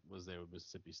A&M was there with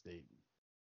Mississippi State.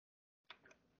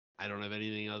 I don't have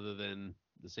anything other than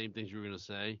the same things you were going to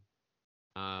say.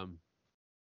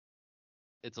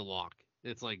 It's a lock.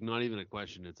 It's like not even a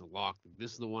question. It's a lock.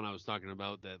 This is the one I was talking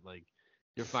about that like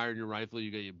you're firing your rifle,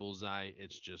 you got your bullseye.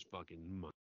 It's just fucking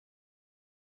money.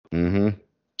 Mm-hmm.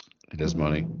 It is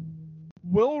money.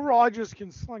 Will Rogers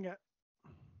can sling it.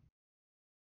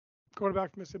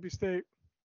 Quarterback from Mississippi State.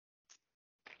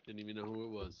 Didn't even know who it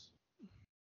was.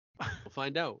 We'll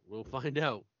find out.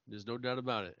 There's no doubt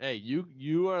about it. Hey,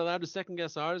 you are allowed to second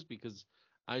guess ours because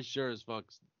I sure as fuck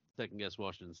second guess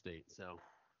Washington State. So,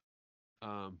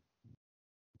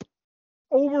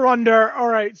 over under. All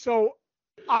right. So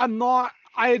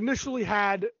I initially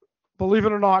had, believe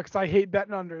it or not, because I hate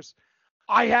betting unders.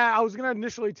 I was gonna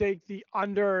initially take the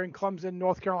under in Clemson,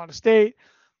 North Carolina State.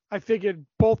 I figured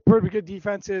both pretty good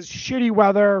defenses, shitty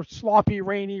weather, sloppy,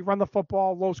 rainy, run the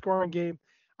football, low scoring game.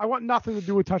 I want nothing to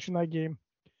do with touching that game.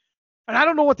 And I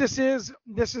don't know what this is.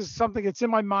 This is something that's in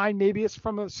my mind. Maybe it's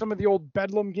from some of the old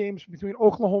Bedlam games between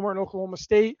Oklahoma and Oklahoma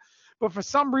State. But for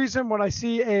some reason, when I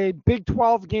see a Big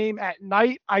 12 game at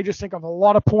night, I just think of a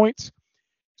lot of points.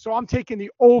 So I'm taking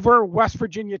the over West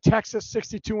Virginia, Texas,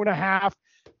 62.5.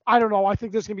 I don't know. I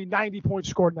think there's going to be 90 points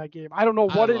scored in that game. I don't know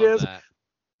what it is.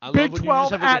 Big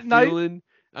 12 at night.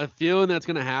 A feeling that's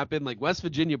going to happen. Like West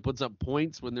Virginia puts up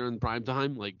points when they're in prime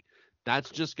time. Like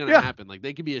that's just going to happen. Like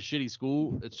they could be a shitty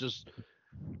school. It's just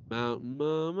Mountain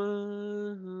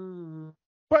Mama.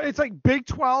 But it's like Big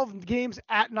 12 games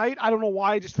at night. I don't know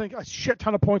why. I just think a shit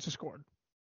ton of points are scored.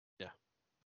 Yeah.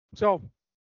 So.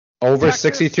 Over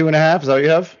 62.5. Is that what you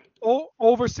have?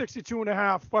 Over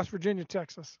 62.5. West Virginia,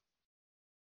 Texas.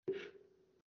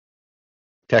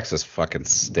 Texas fucking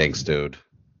stinks, dude.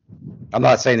 I'm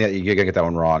not saying that you're gonna get that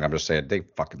one wrong. I'm just saying they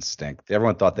fucking stink.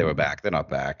 Everyone thought they were back. They're not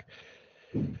back.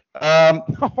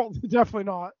 No, definitely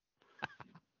not.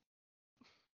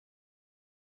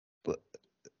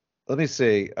 Let me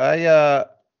see. I've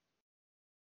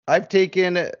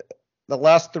taken the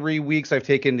last 3 weeks. I've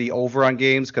taken the over on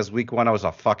games because week 1 I was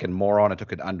a fucking moron. I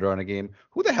took an under on a game.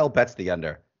 Who the hell bets the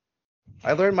under?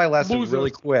 I learned my lesson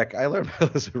really quick. I learned my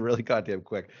lesson really goddamn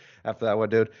quick after that one,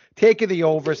 dude. Taking the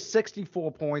over,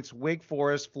 64 points. Wake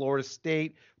Forest, Florida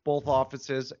State, both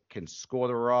offenses can score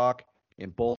the rock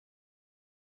in both.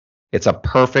 It's a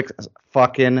perfect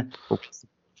fucking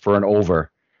for an over.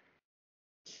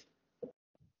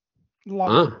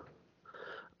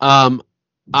 I'm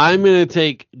going to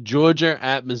take Georgia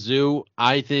at Mizzou.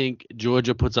 I think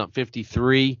Georgia puts up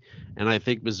 53, and I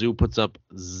think Mizzou puts up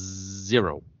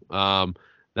 0.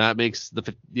 That makes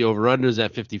the over-unders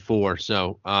at 54.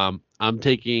 So I'm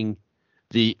taking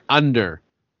the under.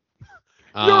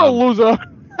 You're a loser.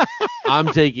 I'm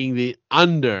taking the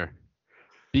under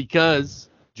because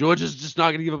Georgia's just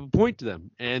not going to give up a point to them,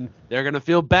 and they're going to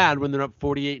feel bad when they're up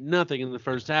 48-0 in the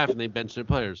first half and they bench their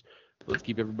players. Let's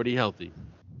keep everybody healthy.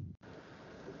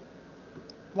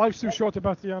 Life's too short to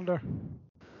bet the under.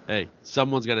 Hey,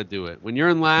 someone's got to do it. When you're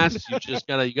in last, you just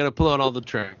gotta pull out all the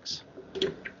tricks.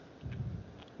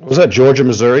 Was that Georgia,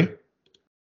 Missouri?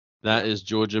 That is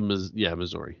Georgia,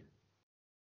 Missouri.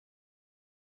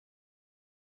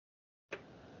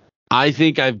 I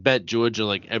think I've bet Georgia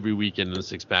like every weekend in the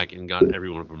 6-pack and got every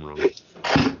one of them wrong.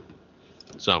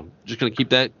 So just gonna keep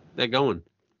that going.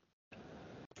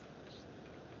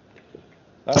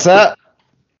 That's that.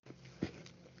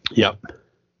 Yep.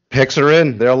 Picks are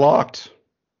in. They're locked.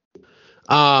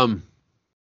 On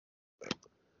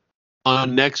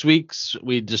next week's,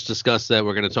 we just discussed that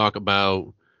we're going to talk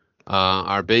about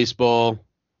our baseball.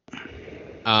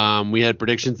 We had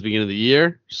predictions at the beginning of the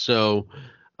year, so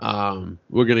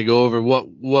we're going to go over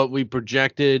what we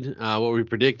projected, what we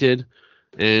predicted,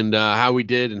 and how we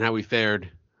did and how we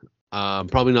fared.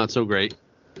 Probably not so great,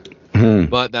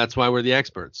 but that's why we're the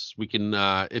experts. We can,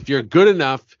 if you're good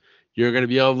enough, you're going to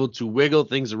be able to wiggle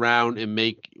things around and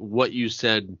make what you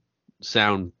said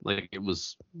sound like it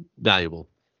was valuable.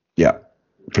 Yeah,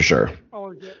 for sure.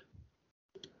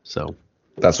 So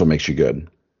that's what makes you good.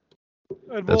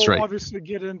 And that's we'll right. obviously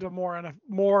get into more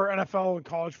NFL and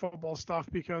college football stuff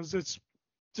because it's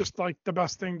just like the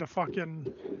best thing to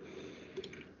fucking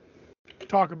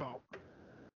talk about.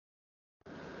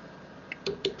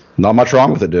 Not much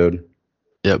wrong with it, dude.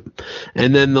 Yep.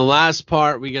 And then the last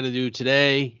part we got to do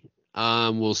today,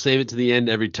 we'll save it to the end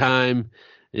every time,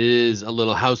 is a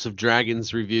little House of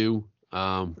Dragons review.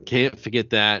 Can't forget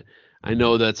that. I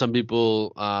know that some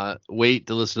people wait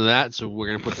to listen to that, so we're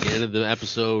going to put the end of the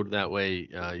episode. That way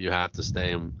you have to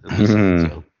stay and listen.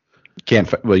 So.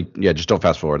 Just don't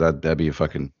fast forward. That'd be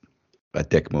a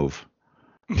dick move.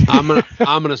 I'm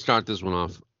gonna start this one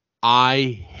off.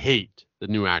 I hate the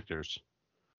new actors.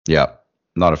 Yeah,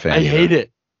 not a fan. I hate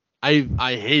it. I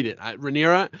hate it.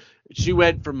 Rhaenyra, she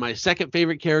went from my second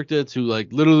favorite character to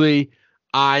like literally,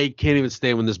 I can't even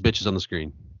stand when this bitch is on the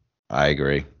screen. I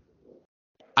agree.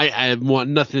 I want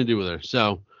nothing to do with her.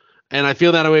 So, and I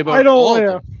feel that way about all of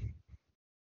them.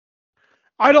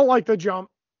 I don't like the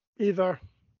jump either.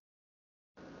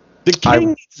 The king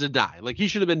needs to die. Like he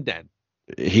should have been dead.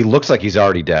 He looks like he's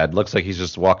already dead. Looks like he's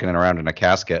just walking around in a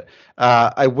casket.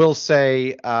 I will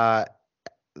say the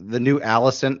new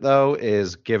Alicent though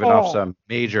is giving off some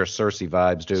major Cersei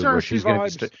vibes, dude. Where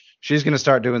she's gonna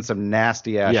start doing some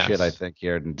nasty ass shit, I think,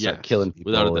 here and start killing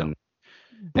people. Without a doubt.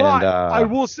 But I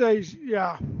will say,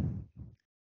 yeah,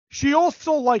 she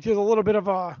also like is a little bit of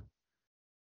a.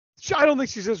 I don't think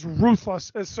she's as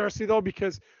ruthless as Cersei though,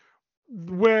 because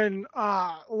when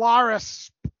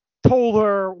Laris told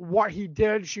her what he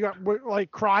did, she got like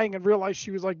crying and realized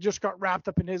she was like just got wrapped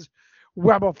up in his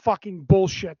web of fucking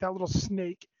bullshit. That little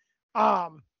snake.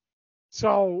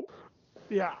 So,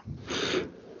 yeah.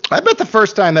 I bet the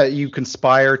first time that you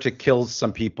conspire to kill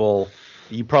some people,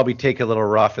 you probably take a little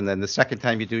rough, and then the second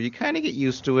time you do, you kind of get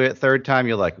used to it. Third time,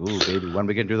 you're like, "Ooh, baby, when are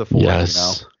we gonna do the fourth?" Yes. You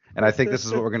know. And I think this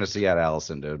is what we're gonna see at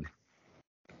Alicent, dude.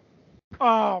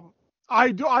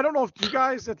 I don't know if you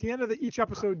guys at the end of each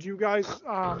episode, do you guys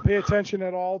pay attention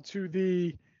at all to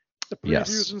the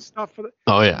previews and stuff for the?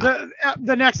 Oh yeah.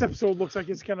 The next episode looks like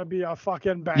it's gonna be a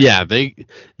fucking bang. Yeah,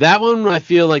 that one I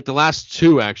feel like the last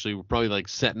two actually were probably like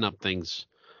setting up things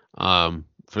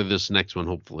for this next one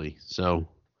hopefully. So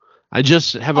I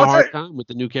just have a hard time with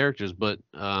the new characters, but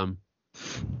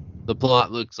the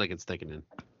plot looks like it's thickening.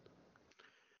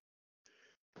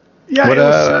 Yeah, it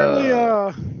was certainly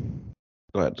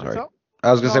Go ahead, sorry.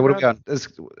 I was gonna say, what are we on?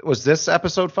 Was this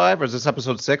episode 5 or is this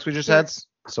episode 6 we just had?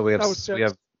 So we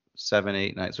have 7,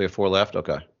 8, 9. So we have 4 left.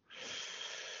 Okay. All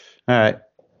right.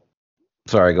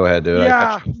 Sorry, go ahead, dude.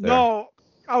 Yeah, no,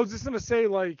 I was just gonna say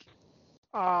like,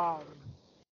 I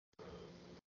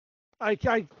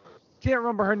can't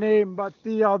remember her name, but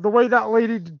the way that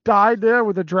lady died there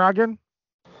with the dragon.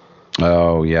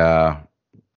 Oh yeah.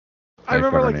 I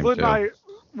remember like Lynn and I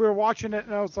we were watching it,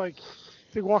 and I was like,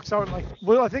 he walks out and like,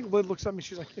 I think Lynn looks at me.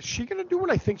 She's like, "Is she gonna do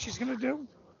what I think she's gonna do?"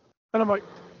 And I'm like,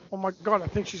 "Oh my god, I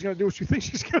think she's gonna do what you think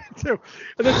she's gonna do."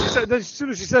 And then she said, then as soon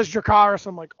as she says Dracarys,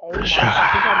 I'm like, "Oh my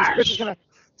god, this bitch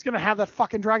is gonna have that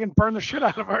fucking dragon burn the shit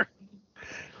out of her."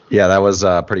 Yeah, that was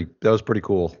pretty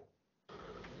cool.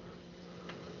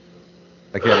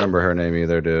 I can't remember her name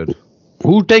either, dude.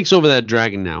 Who takes over that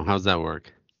dragon now? How's that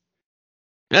work?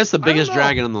 That's the biggest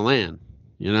dragon on the land,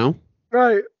 you know?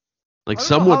 Right. Like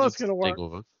someone needs to take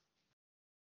over.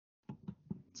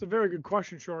 It's a very good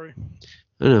question, Shori.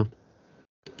 I know.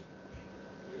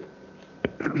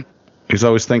 He's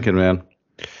always thinking, man.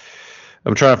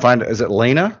 I'm trying to find. Is it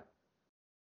Lena?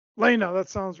 Lena, that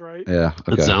sounds right. Yeah.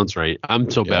 Okay. That sounds right. I'm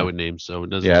so bad with names, so it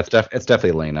doesn't. Yeah, it's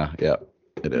definitely Lena. Yeah,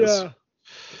 it is. Yeah.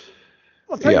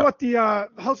 I'll tell you what, the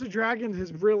House of Dragons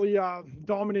has really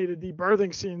dominated the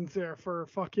birthing scenes there for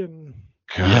fucking.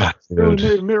 God,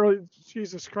 really,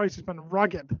 Jesus Christ, it's been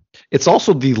rugged. It's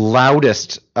also the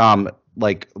loudest,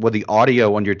 like what the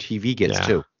audio on your TV gets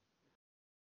too.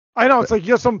 I know, it's like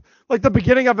like the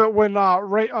beginning of it when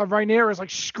Rhaenyra is like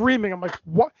screaming. I'm like,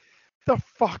 what the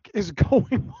fuck is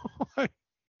going on?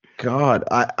 God,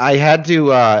 I had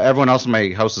to. Everyone else in my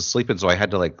house is sleeping, so I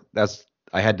had to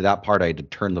had to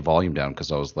turn the volume down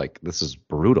because I was like, this is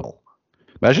brutal.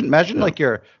 Imagine like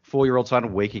your 4-year-old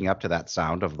son waking up to that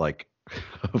sound of like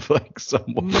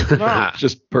someone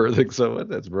just birthing someone.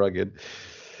 That's rugged.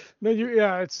 No,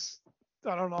 it's,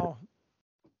 I don't know.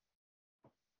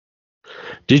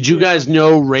 Did you guys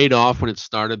know right off when it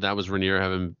started that was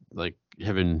Rhaenyra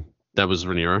that was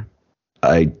Rhaenyra?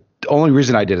 Only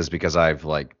reason I did is because I've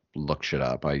like looked shit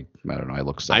up. I don't know. I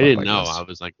looked stuff up. I didn't know. I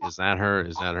was like, is that her?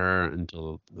 Is that her?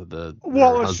 Until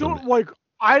as soon like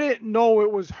I didn't know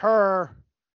it was her.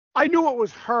 I knew it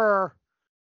was her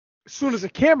as soon as the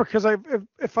camera, because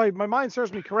if my mind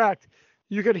serves me correct,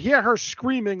 you could hear her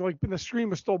screaming, like the scream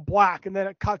was still black, and then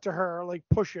it cut to her like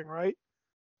pushing, right?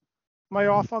 Am I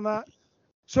off on that?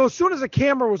 So as soon as the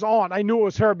camera was on, I knew it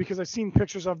was her because I seen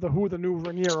pictures of who the new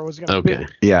Rhaenyra was going to be.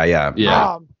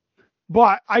 Yeah.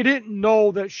 But I didn't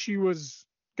know that she was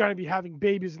going to be having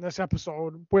babies in this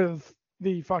episode with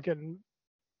the fucking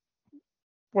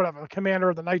whatever, the commander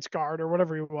of the Knights Guard or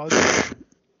whatever he was.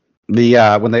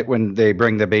 When they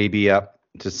bring the baby up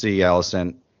to see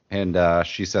Alicent, and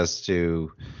she says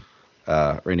to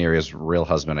Rhaenyra's real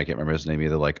husband, I can't remember his name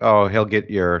either, like, oh, he'll get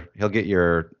your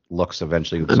looks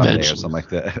eventually someday or something like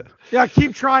that. Yeah,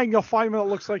 keep trying, you'll find one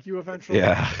that looks like you eventually.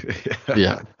 Yeah.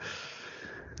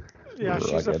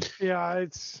 Yeah,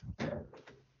 it's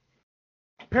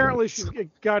apparently she's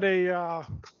got a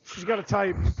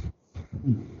type.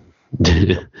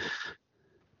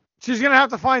 She's gonna have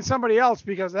to find somebody else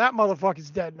because that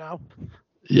motherfucker's dead now.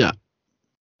 Yeah.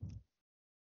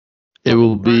 It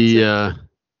will be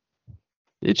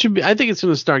it should be. I think it's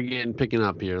gonna start picking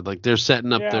up here. Like they're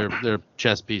setting up their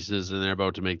chess pieces and they're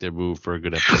about to make their move for a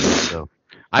good episode. So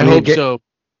I hope so.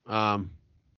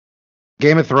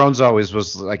 Game of Thrones always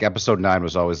was like episode 9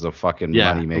 was always the fucking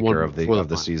money maker of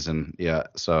the season. Yeah.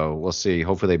 So we'll see.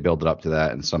 Hopefully they build it up to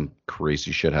that and some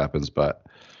crazy shit happens. But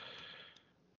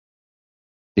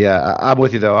yeah, I'm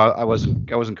with you though. I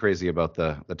wasn't crazy about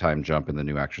the time jump and the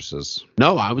new actresses.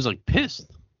 No, I was like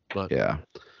pissed. But yeah,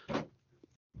 it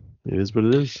is what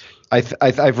it is.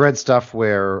 I've read stuff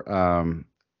where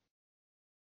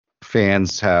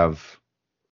fans have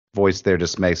voiced their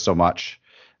dismay so much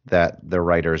that the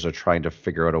writers are trying to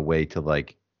figure out a way to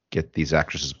like get these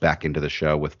actresses back into the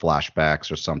show with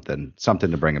flashbacks or something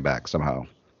to bring them back somehow.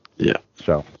 Yeah.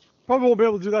 So probably won't be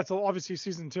able to do that till obviously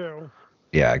season 2.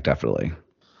 Yeah, definitely.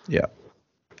 Yeah.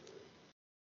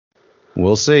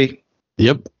 We'll see.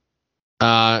 Yep.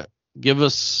 Give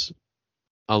us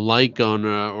a like on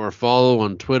or follow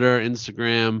on Twitter,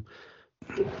 Instagram,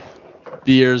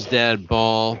 Beers Dad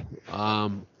Ball,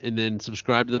 and then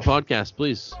subscribe to the podcast,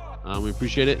 please. We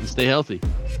appreciate it and stay healthy.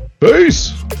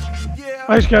 Peace.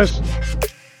 Thanks, guys.